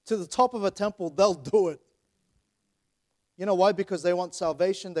to the top of a temple, they'll do it. You know why? Because they want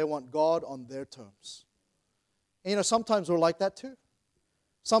salvation, they want God on their terms. And sometimes we're like that too.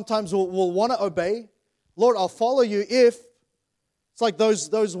 Sometimes we'll want to obey. Lord, I'll follow you if... It's like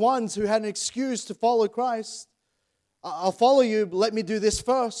those ones who had an excuse to follow Christ. I'll follow you, but let me do this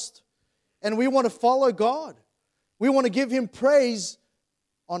first. And we want to follow God. We want to give Him praise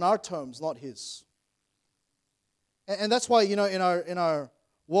on our terms, not His. And that's why, in our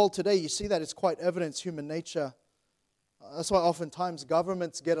world today, you see that it's quite evident, it's human nature. That's why oftentimes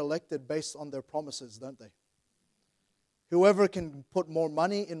governments get elected based on their promises, don't they? Whoever can put more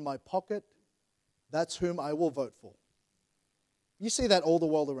money in my pocket, that's whom I will vote for. You see that all the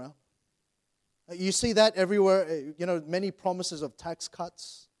world around. You see that everywhere, many promises of tax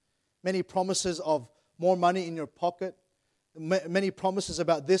cuts, many promises of more money in your pocket, many promises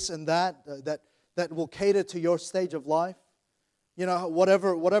about this and that will cater to your stage of life.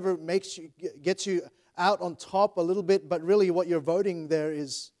 Whatever gets you out on top a little bit, but really what you're voting there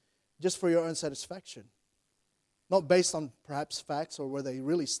is just for your own satisfaction. Not based on perhaps facts or where they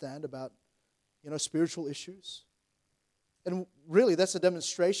really stand about, spiritual issues. And really, that's a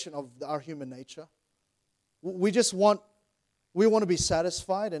demonstration of our human nature. We want to be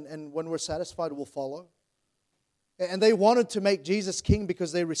satisfied, and when we're satisfied, we'll follow. And they wanted to make Jesus king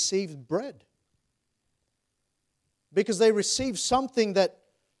because they received bread. Because they received something that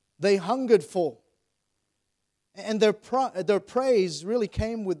they hungered for. And their praise really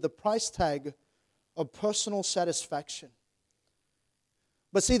came with the price tag of personal satisfaction.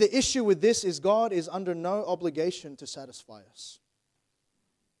 But see, the issue with this is God is under no obligation to satisfy us.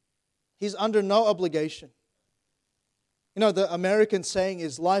 He's under no obligation. The American saying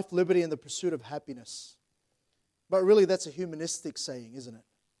is life, liberty, and the pursuit of happiness. But really, that's a humanistic saying, isn't it?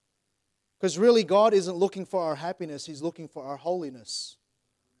 Because really, God isn't looking for our happiness. He's looking for our holiness.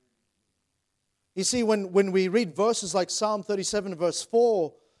 You see, when we read verses like Psalm 37, verse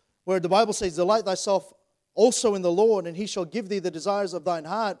 4, where the Bible says, delight thyself also in the Lord, and He shall give thee the desires of thine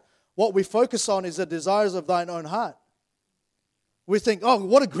heart. What we focus on is the desires of thine own heart. We think, oh,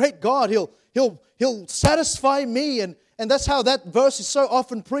 what a great God. He'll satisfy me. And that's how that verse is so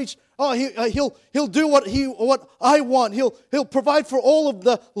often preached. Oh, he'll do what I want. He'll provide for all of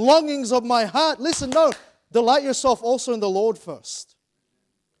the longings of my heart. Listen, no. Delight yourself also in the Lord first.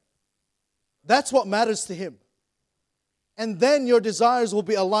 That's what matters to Him. And then your desires will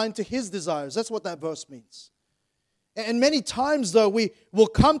be aligned to His desires. That's what that verse means. And many times, though, we will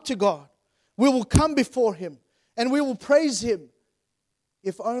come to God. We will come before Him. And we will praise Him.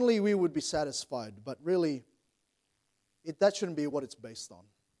 If only we would be satisfied. But really, that shouldn't be what it's based on.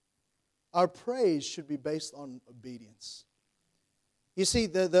 Our praise should be based on obedience. You see,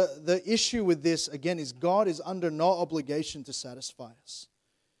 the issue with this, again, is God is under no obligation to satisfy us.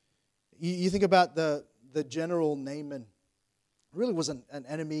 You think about the general Naaman. Really was an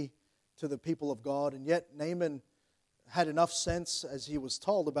enemy to the people of God. And yet Naaman had enough sense, as he was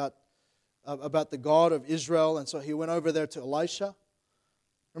told, about the God of Israel. And so he went over there to Elisha.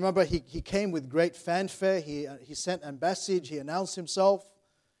 Remember, he came with great fanfare. He sent embassage. He announced himself.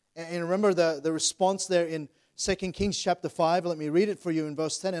 And remember the response there in 2 Kings chapter 5. Let me read it for you in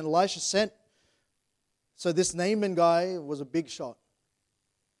verse 10. And Elisha sent. So this Naaman guy was a big shot.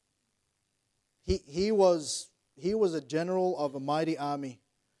 He was a general of a mighty army.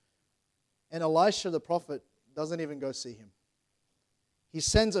 And Elisha the prophet doesn't even go see him. He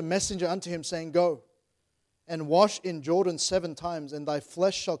sends a messenger unto him saying, Go and wash in Jordan 7 times, and thy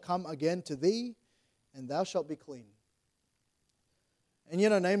flesh shall come again to thee, and thou shalt be clean. And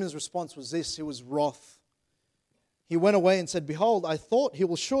Naaman's response was this. He was wroth. He went away and said, Behold, I thought he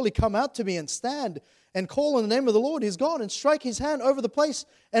will surely come out to me and stand and call on the name of the Lord his God and strike his hand over the place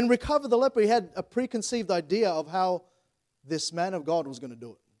and recover the leper. He had a preconceived idea of how this man of God was going to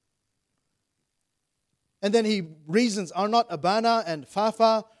do it. And then he reasons, Are not Abana and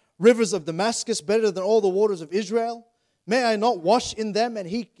Pharpar, rivers of Damascus, better than all the waters of Israel? May I not wash in them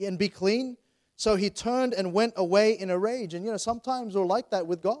and be clean? So he turned and went away in a rage. And sometimes we're like that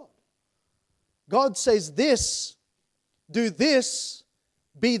with God. God says this, do this,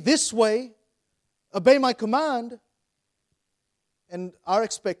 be this way, obey my command, and our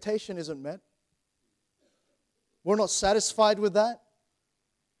expectation isn't met. We're not satisfied with that.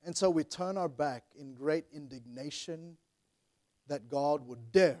 And so we turn our back in great indignation that God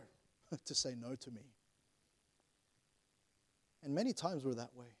would dare to say no to me. And many times we're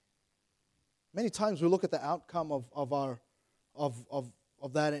that way. Many times we look at the outcome of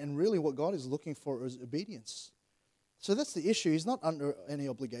that, and really what God is looking for is obedience. So that's the issue. He's not under any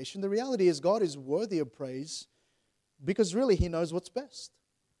obligation. The reality is God is worthy of praise because really He knows what's best.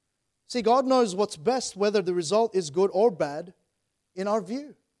 See, God knows what's best, whether the result is good or bad in our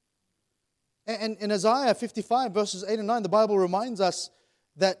view. And in Isaiah 55 verses 8 and 9, the Bible reminds us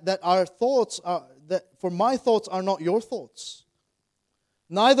that our thoughts are, that for my thoughts are not your thoughts.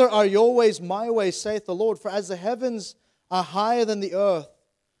 Neither are your ways my ways, saith the Lord. For as the heavens are higher than the earth,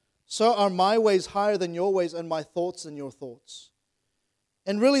 so are my ways higher than your ways, and my thoughts than your thoughts.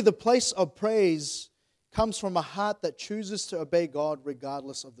 And really the place of praise comes from a heart that chooses to obey God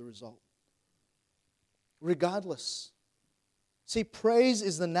regardless of the result. Regardless. See, praise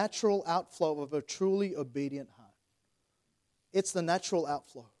is the natural outflow of a truly obedient heart. It's the natural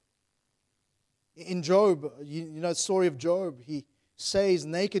outflow. In Job, you know the story of Job, he says,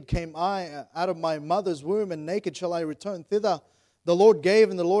 Naked came I out of my mother's womb, and naked shall I return thither. The Lord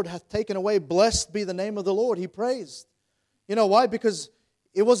gave, and the Lord hath taken away. Blessed be the name of the Lord. He praised. You know why? Because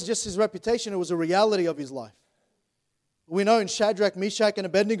it wasn't just his reputation, it was a reality of his life. We know in Shadrach, Meshach, and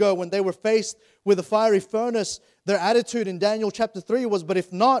Abednego, when they were faced with a fiery furnace, their attitude in Daniel chapter 3 was, But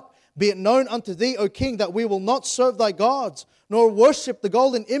if not, be it known unto thee, O king, that we will not serve thy gods, nor worship the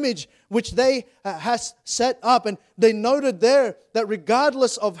golden image which they hast set up. And they noted there that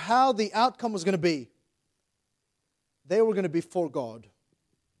regardless of how the outcome was going to be, they were going to be for God.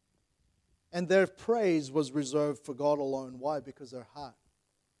 And their praise was reserved for God alone. Why? Because their heart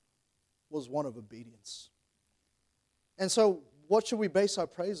was one of obedience. And so, what should we base our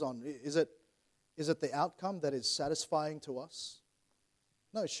praise on? Is it the outcome that is satisfying to us?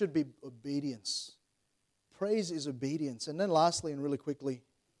 No, it should be obedience. Praise is obedience. And then lastly, and really quickly,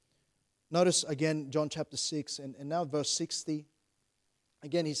 notice again John chapter 6 and now verse 60.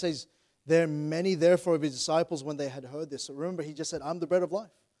 Again, he says, There are many therefore of his disciples when they had heard this. So remember, he just said, I'm the bread of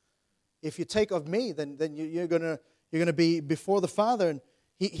life. If you take of me, then you're gonna be before the Father. And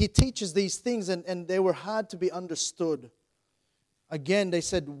he teaches these things, and they were hard to be understood. Again, they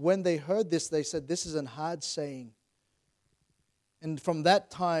said, when they heard this, they said, This is an hard saying. And from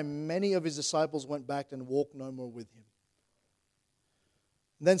that time, many of his disciples went back and walked no more with him.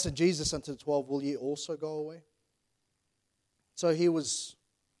 And then said Jesus unto the 12, Will ye also go away? So he was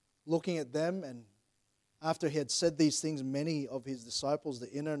looking at them, and after he had said these things, many of his disciples, the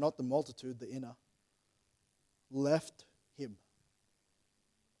inner, not the multitude, the inner, left him.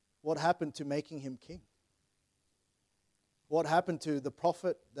 What happened to making him king? What happened to the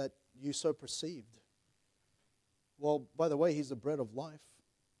prophet that you so perceived? Well, by the way, He's the bread of life.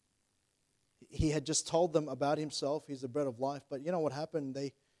 He had just told them about Himself. He's the bread of life. But you know what happened?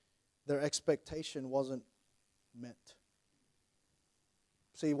 Their expectation wasn't met.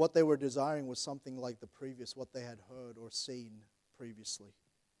 See, what they were desiring was something like the previous, what they had heard or seen previously.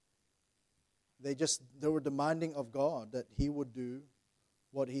 They were demanding of God that He would do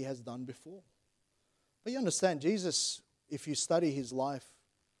what He has done before. But you understand, Jesus, if you study His life,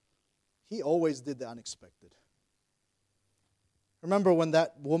 He always did the unexpected. Remember when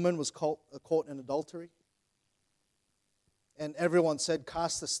that woman was caught in adultery? And everyone said,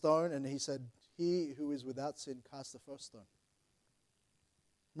 cast a stone. And He said, he who is without sin, cast the first stone.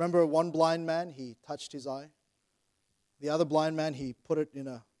 Remember one blind man, He touched his eye. The other blind man, He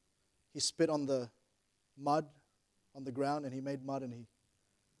spit on the mud, on the ground, and He made mud, and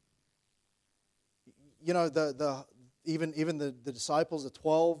even the disciples, the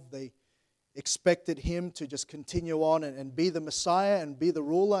 12, they expected Him to just continue on and be the Messiah and be the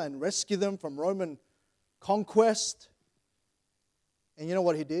ruler and rescue them from Roman conquest. And you know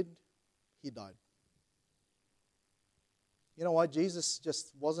what He did? He died. You know why? Jesus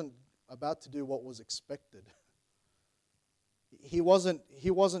just wasn't about to do what was expected. He wasn't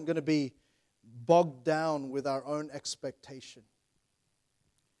going to be bogged down with our own expectation.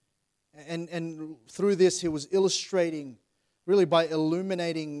 And through this, He was illustrating, really by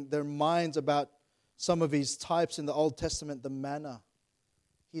illuminating their minds about some of His types in the Old Testament, the manna.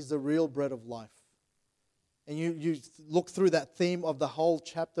 He's the real bread of life. And you look through that theme of the whole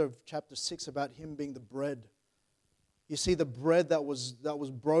chapter of chapter 6 about Him being the bread. You see the bread that was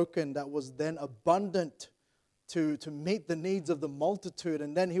broken, that was then abundant to meet the needs of the multitude.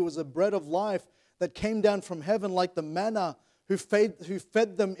 And then He was a bread of life that came down from heaven like the manna who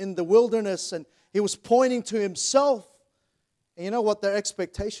fed them in the wilderness. And He was pointing to Himself. And you know what their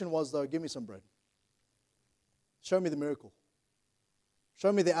expectation was though? Give me some bread. Show me the miracle.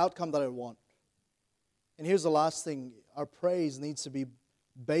 Show me the outcome that I want. And here's the last thing. Our praise needs to be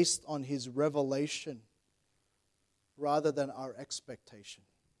based on His revelation rather than our expectation.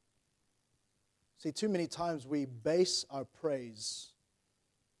 See, too many times we base our praise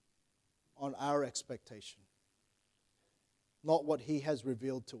on our expectation, not what He has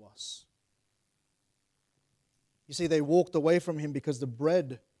revealed to us. You see, they walked away from Him because the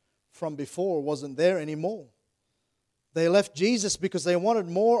bread from before wasn't there anymore. They left Jesus because they wanted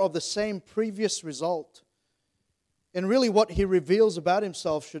more of the same previous result. And really what He reveals about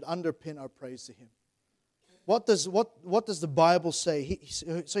Himself should underpin our praise to Him. What does the Bible say?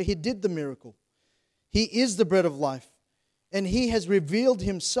 So He did the miracle. He is the bread of life. And He has revealed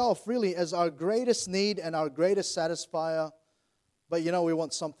Himself really as our greatest need and our greatest satisfier. But we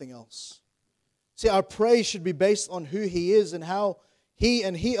want something else. See, our praise should be based on who He is and how He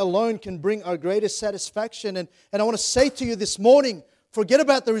and He alone can bring our greatest satisfaction. And I want to say to you this morning, forget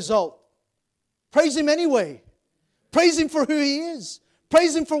about the result. Praise Him anyway. Praise Him for who He is.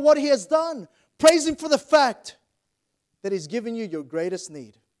 Praise Him for what He has done. Praise Him for the fact that He's given you your greatest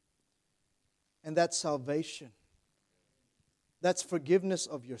need. And that's salvation. That's forgiveness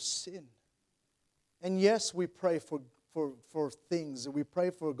of your sin. And yes, we pray for things. We pray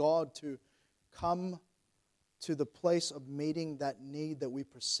for God to come to the place of meeting that need that we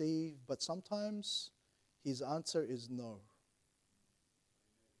perceive. But sometimes His answer is no.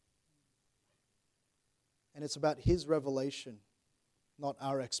 And it's about His revelation, not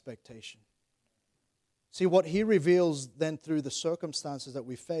our expectation. See, what He reveals then through the circumstances that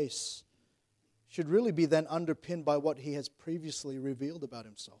we face should really be then underpinned by what He has previously revealed about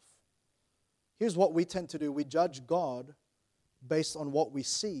Himself. Here's what we tend to do. We judge God based on what we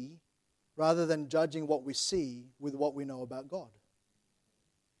see rather than judging what we see with what we know about God.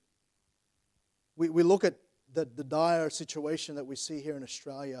 We look at the dire situation that we see here in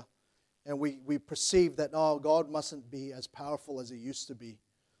Australia and we perceive that, God mustn't be as powerful as He used to be.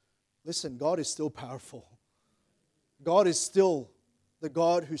 Listen, God is still powerful. God is still the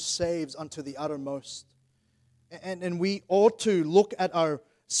God who saves unto the uttermost. And we ought to look at our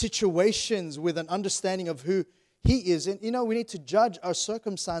situations with an understanding of who He is. And we need to judge our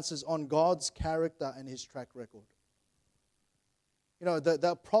circumstances on God's character and His track record.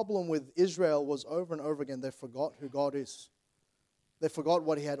 The problem with Israel was over and over again, they forgot who God is. They forgot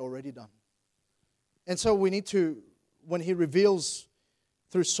what He had already done. And so we need to, when He reveals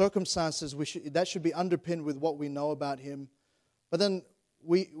through circumstances, that should be underpinned with what we know about Him. But then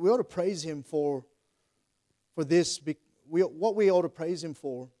we ought to praise Him for this. What we ought to praise Him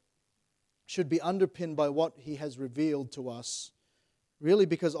for should be underpinned by what He has revealed to us. Really,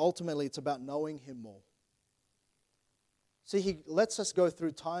 because ultimately it's about knowing Him more. See, He lets us go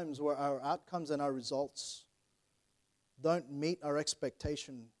through times where our outcomes and our results don't meet our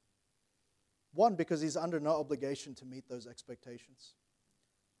expectation. One, because He's under no obligation to meet those expectations.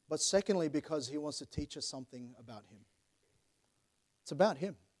 But secondly, because He wants to teach us something about Him. It's about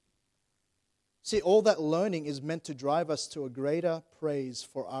Him. See, all that learning is meant to drive us to a greater praise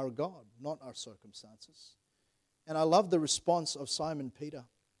for our God, not our circumstances. And I love the response of Simon Peter.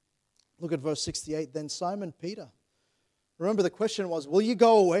 Look at verse 68. Then Simon Peter, remember the question was, will you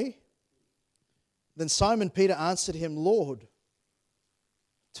go away? Then Simon Peter answered Him, Lord,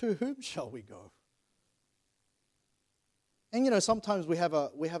 to whom shall we go? And sometimes we have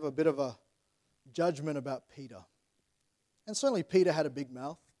a bit of a judgment about Peter. And certainly Peter had a big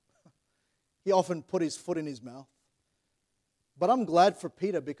mouth. He often put his foot in his mouth. But I'm glad for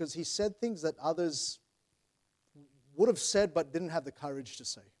Peter because he said things that others would have said but didn't have the courage to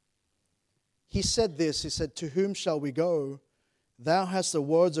say. He said this, he said, to whom shall we go? Thou hast the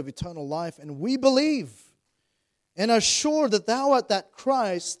words of eternal life, and we believe and are sure that thou art that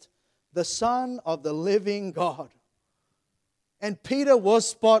Christ, the Son of the living God. And Peter was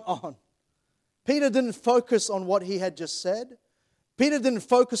spot on. Peter didn't focus on what he had just said. Peter didn't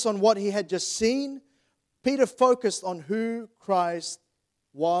focus on what he had just seen. Peter focused on who Christ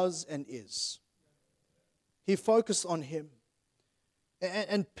was and is. He focused on Him.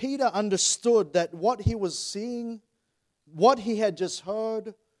 And Peter understood that what he was seeing, what he had just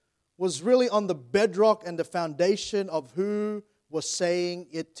heard, was really on the bedrock and the foundation of who was saying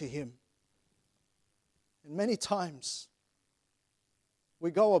it to him. And many times,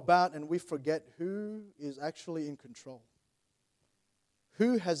 we go about and we forget who is actually in control.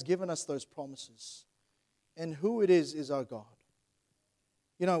 Who has given us those promises. And who it is our God.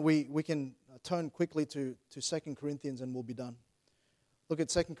 We can turn quickly to 2 Corinthians and we'll be done. Look at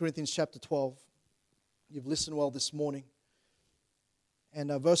 2 Corinthians chapter 12. You've listened well this morning.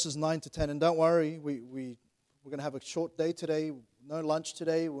 And verses 9 to 10. And don't worry, we're going to have a short day today. No lunch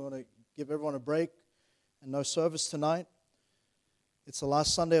today. We want to give everyone a break. And no service tonight. It's the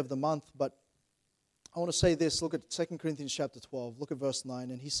last Sunday of the month. But I want to say this. Look at 2 Corinthians chapter 12. Look at verse 9.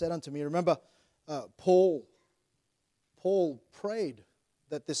 And he said unto me, remember, Paul prayed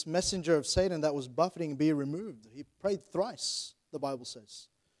that this messenger of Satan that was buffeting be removed. He prayed thrice, the Bible says.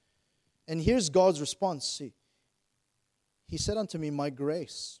 And here's God's response. See, He said unto me, my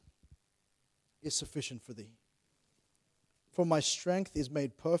grace is sufficient for thee. For my strength is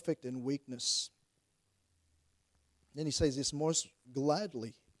made perfect in weakness. Then he says this, most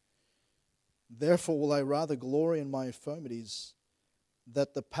gladly. Therefore will I rather glory in my infirmities,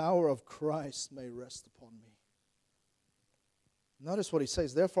 that the power of Christ may rest upon me. Notice what he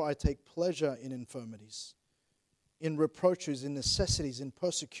says. Therefore I take pleasure in infirmities, in reproaches, in necessities, in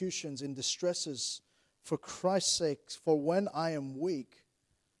persecutions, in distresses, for Christ's sake. For when I am weak,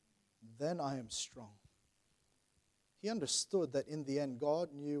 then I am strong. He understood that in the end, God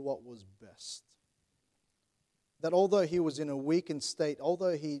knew what was best. That although he was in a weakened state, although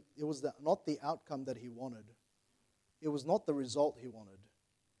it was not the outcome that he wanted, it was not the result he wanted,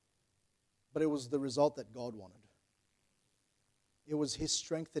 but it was the result that God wanted. It was His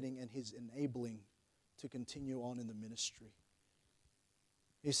strengthening and His enabling to continue on in the ministry.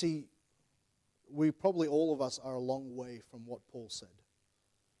 You see, we probably all of us are a long way from what Paul said.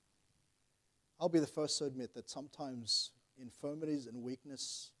 I'll be the first to admit that sometimes infirmities and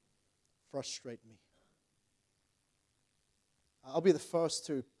weakness frustrate me. I'll be the first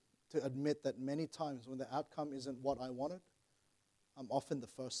to admit that many times when the outcome isn't what I wanted, I'm often the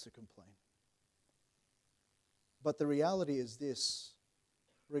first to complain. But the reality is this,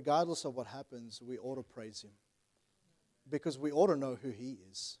 regardless of what happens, we ought to praise Him. Because we ought to know who He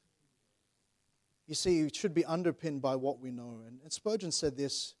is. You see, it should be underpinned by what we know. And Spurgeon said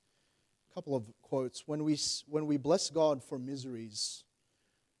this, a couple of quotes, when we bless God for miseries,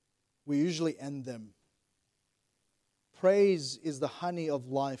 we usually end them. Praise is the honey of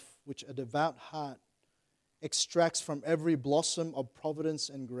life which a devout heart extracts from every blossom of providence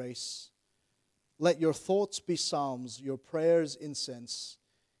and grace. Let your thoughts be psalms, your prayers incense,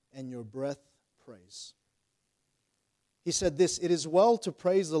 and your breath praise. He said this, it is well to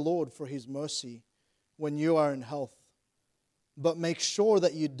praise the Lord for His mercy when you are in health, but make sure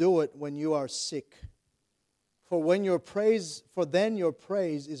that you do it when you are sick. For then your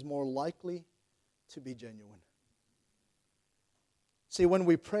praise is more likely to be genuine. See, when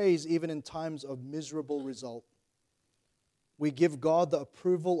we praise, even in times of miserable result, we give God the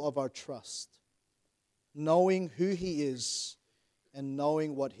approval of our trust, knowing who He is and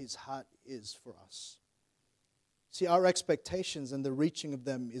knowing what His heart is for us. See, our expectations and the reaching of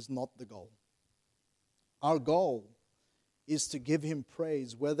them is not the goal. Our goal is to give Him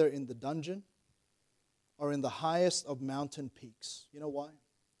praise, whether in the dungeon or in the highest of mountain peaks. You know why?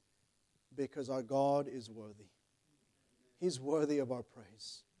 Because our God is worthy. He's worthy of our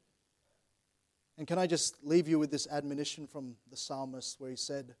praise. And can I just leave you with this admonition from the psalmist where he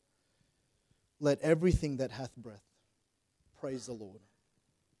said, "Let everything that hath breath praise the Lord.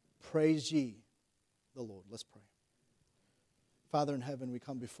 Praise ye the Lord." Let's pray. Father in heaven, we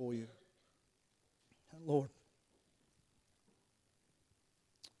come before you. And Lord,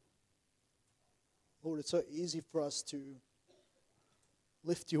 it's so easy for us to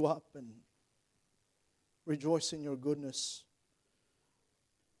lift you up and rejoice in your goodness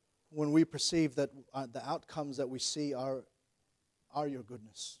when we perceive that the outcomes that we see are your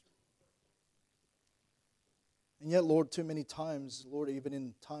goodness. And yet, Lord, too many times, Lord, even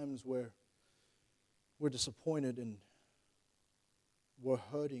in times where we're disappointed and we're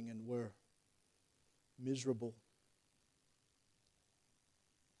hurting and we're miserable,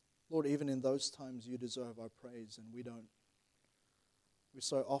 Lord, even in those times you deserve our praise, and we don't. We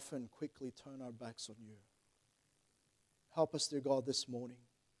so often quickly turn our backs on you. Help us, dear God, this morning.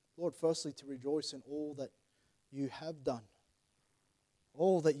 Lord, firstly, to rejoice in all that you have done,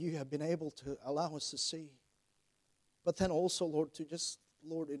 all that you have been able to allow us to see. But then also, Lord, to just,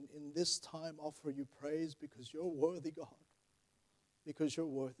 Lord, in this time offer you praise because you're worthy, God. Because you're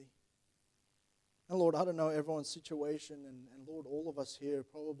worthy. And Lord, I don't know everyone's situation, and Lord, all of us here,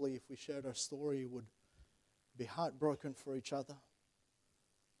 probably if we shared our story, would be heartbroken for each other.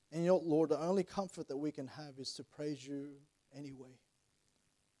 And yet, Lord, the only comfort that we can have is to praise you anyway.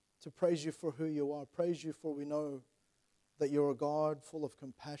 To praise you for who you are. Praise you for we know that you're a God full of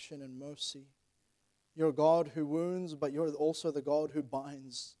compassion and mercy. You're a God who wounds, but you're also the God who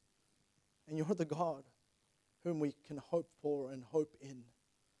binds. And you're the God whom we can hope for and hope in.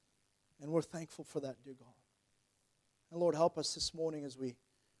 And we're thankful for that, dear God. And Lord, help us this morning as we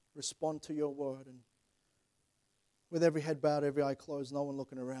respond to your word. And with every head bowed, every eye closed, no one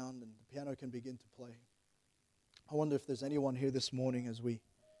looking around, and the piano can begin to play. I wonder if there's anyone here this morning as we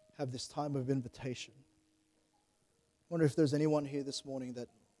have this time of invitation. I wonder if there's anyone here this morning that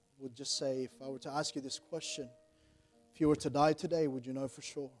would just say, if I were to ask you this question, if you were to die today, would you know for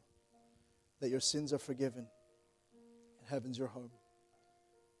sure that your sins are forgiven and heaven's your home?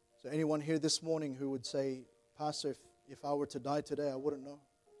 Is there anyone here this morning who would say, Pastor, if I were to die today, I wouldn't know?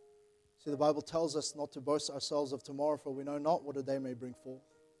 See, the Bible tells us not to boast ourselves of tomorrow, for we know not what a day may bring forth.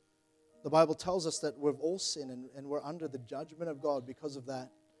 The Bible tells us that we've all sinned and we're under the judgment of God because of that.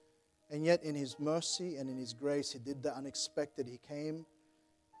 And yet in His mercy and in His grace, He did the unexpected. He came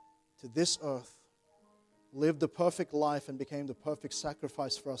to this earth, lived the perfect life, and became the perfect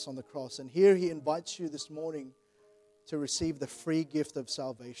sacrifice for us on the cross. And here He invites you this morning to receive the free gift of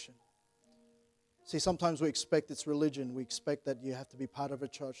salvation. See, sometimes we expect it's religion. We expect that you have to be part of a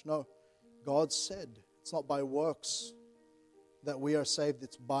church. No, God said it's not by works that we are saved.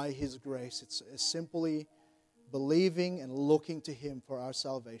 It's by His grace. It's simply believing and looking to Him for our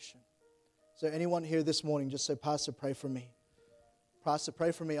salvation. Is there anyone here this morning, just say, Pastor, pray for me. Pastor,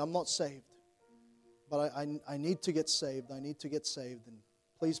 pray for me. I'm not saved, but I need to get saved. I need to get saved. And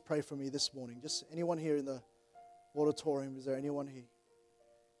please pray for me this morning. Just anyone here in the auditorium, is there anyone here?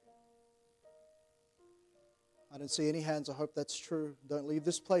 I don't see any hands. I hope that's true. Don't leave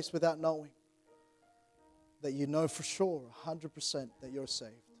this place without knowing that you know for sure, 100%, that you're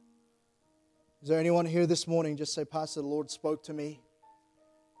saved. Is there anyone here this morning, just say, Pastor, the Lord spoke to me.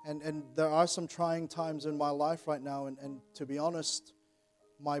 And there are some trying times in my life right now. And to be honest,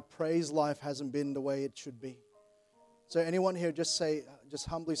 my praise life hasn't been the way it should be. So anyone here, just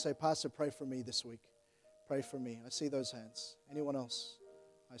humbly say, Pastor, pray for me this week. Pray for me. I see those hands. Anyone else?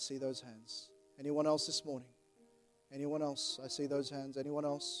 I see those hands. Anyone else this morning? Anyone else? I see those hands. Anyone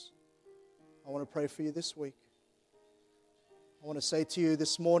else? I want to pray for you this week. I want to say to you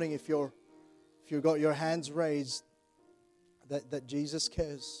this morning, if you've got your hands raised, that Jesus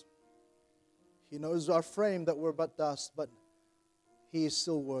cares. He knows our frame, that we're but dust, but He is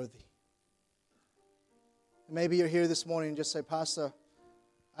still worthy. Maybe you're here this morning and just say, Pastor,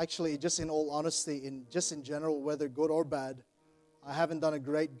 actually, just in all honesty, in general, whether good or bad, I haven't done a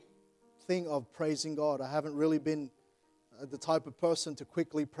great thing of praising God. I haven't really been the type of person to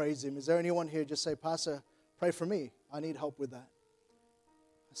quickly praise Him. Is there anyone here, just say, Pastor, pray for me. I need help with that.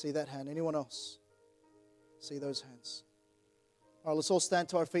 I see that hand. Anyone else? See those hands. All right, let's all stand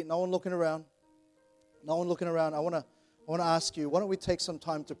to our feet. No one looking around. No one looking around. I want to ask you, why don't we take some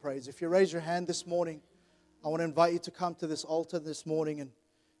time to praise? If you raise your hand this morning, I want to invite you to come to this altar this morning and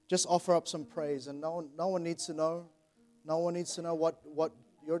just offer up some praise. And no one needs to know. No one needs to know what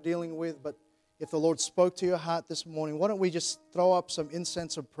you're dealing with. But if the Lord spoke to your heart this morning, why don't we just throw up some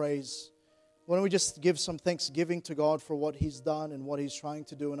incense of praise? Why don't we just give some thanksgiving to God for what He's done and what He's trying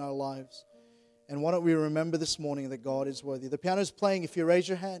to do in our lives? And why don't we remember this morning that God is worthy? The piano's playing. If you raise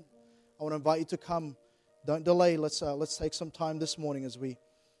your hand, I want to invite you to come. Don't delay. Let's take some time this morning as we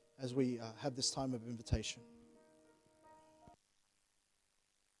have this time of invitation.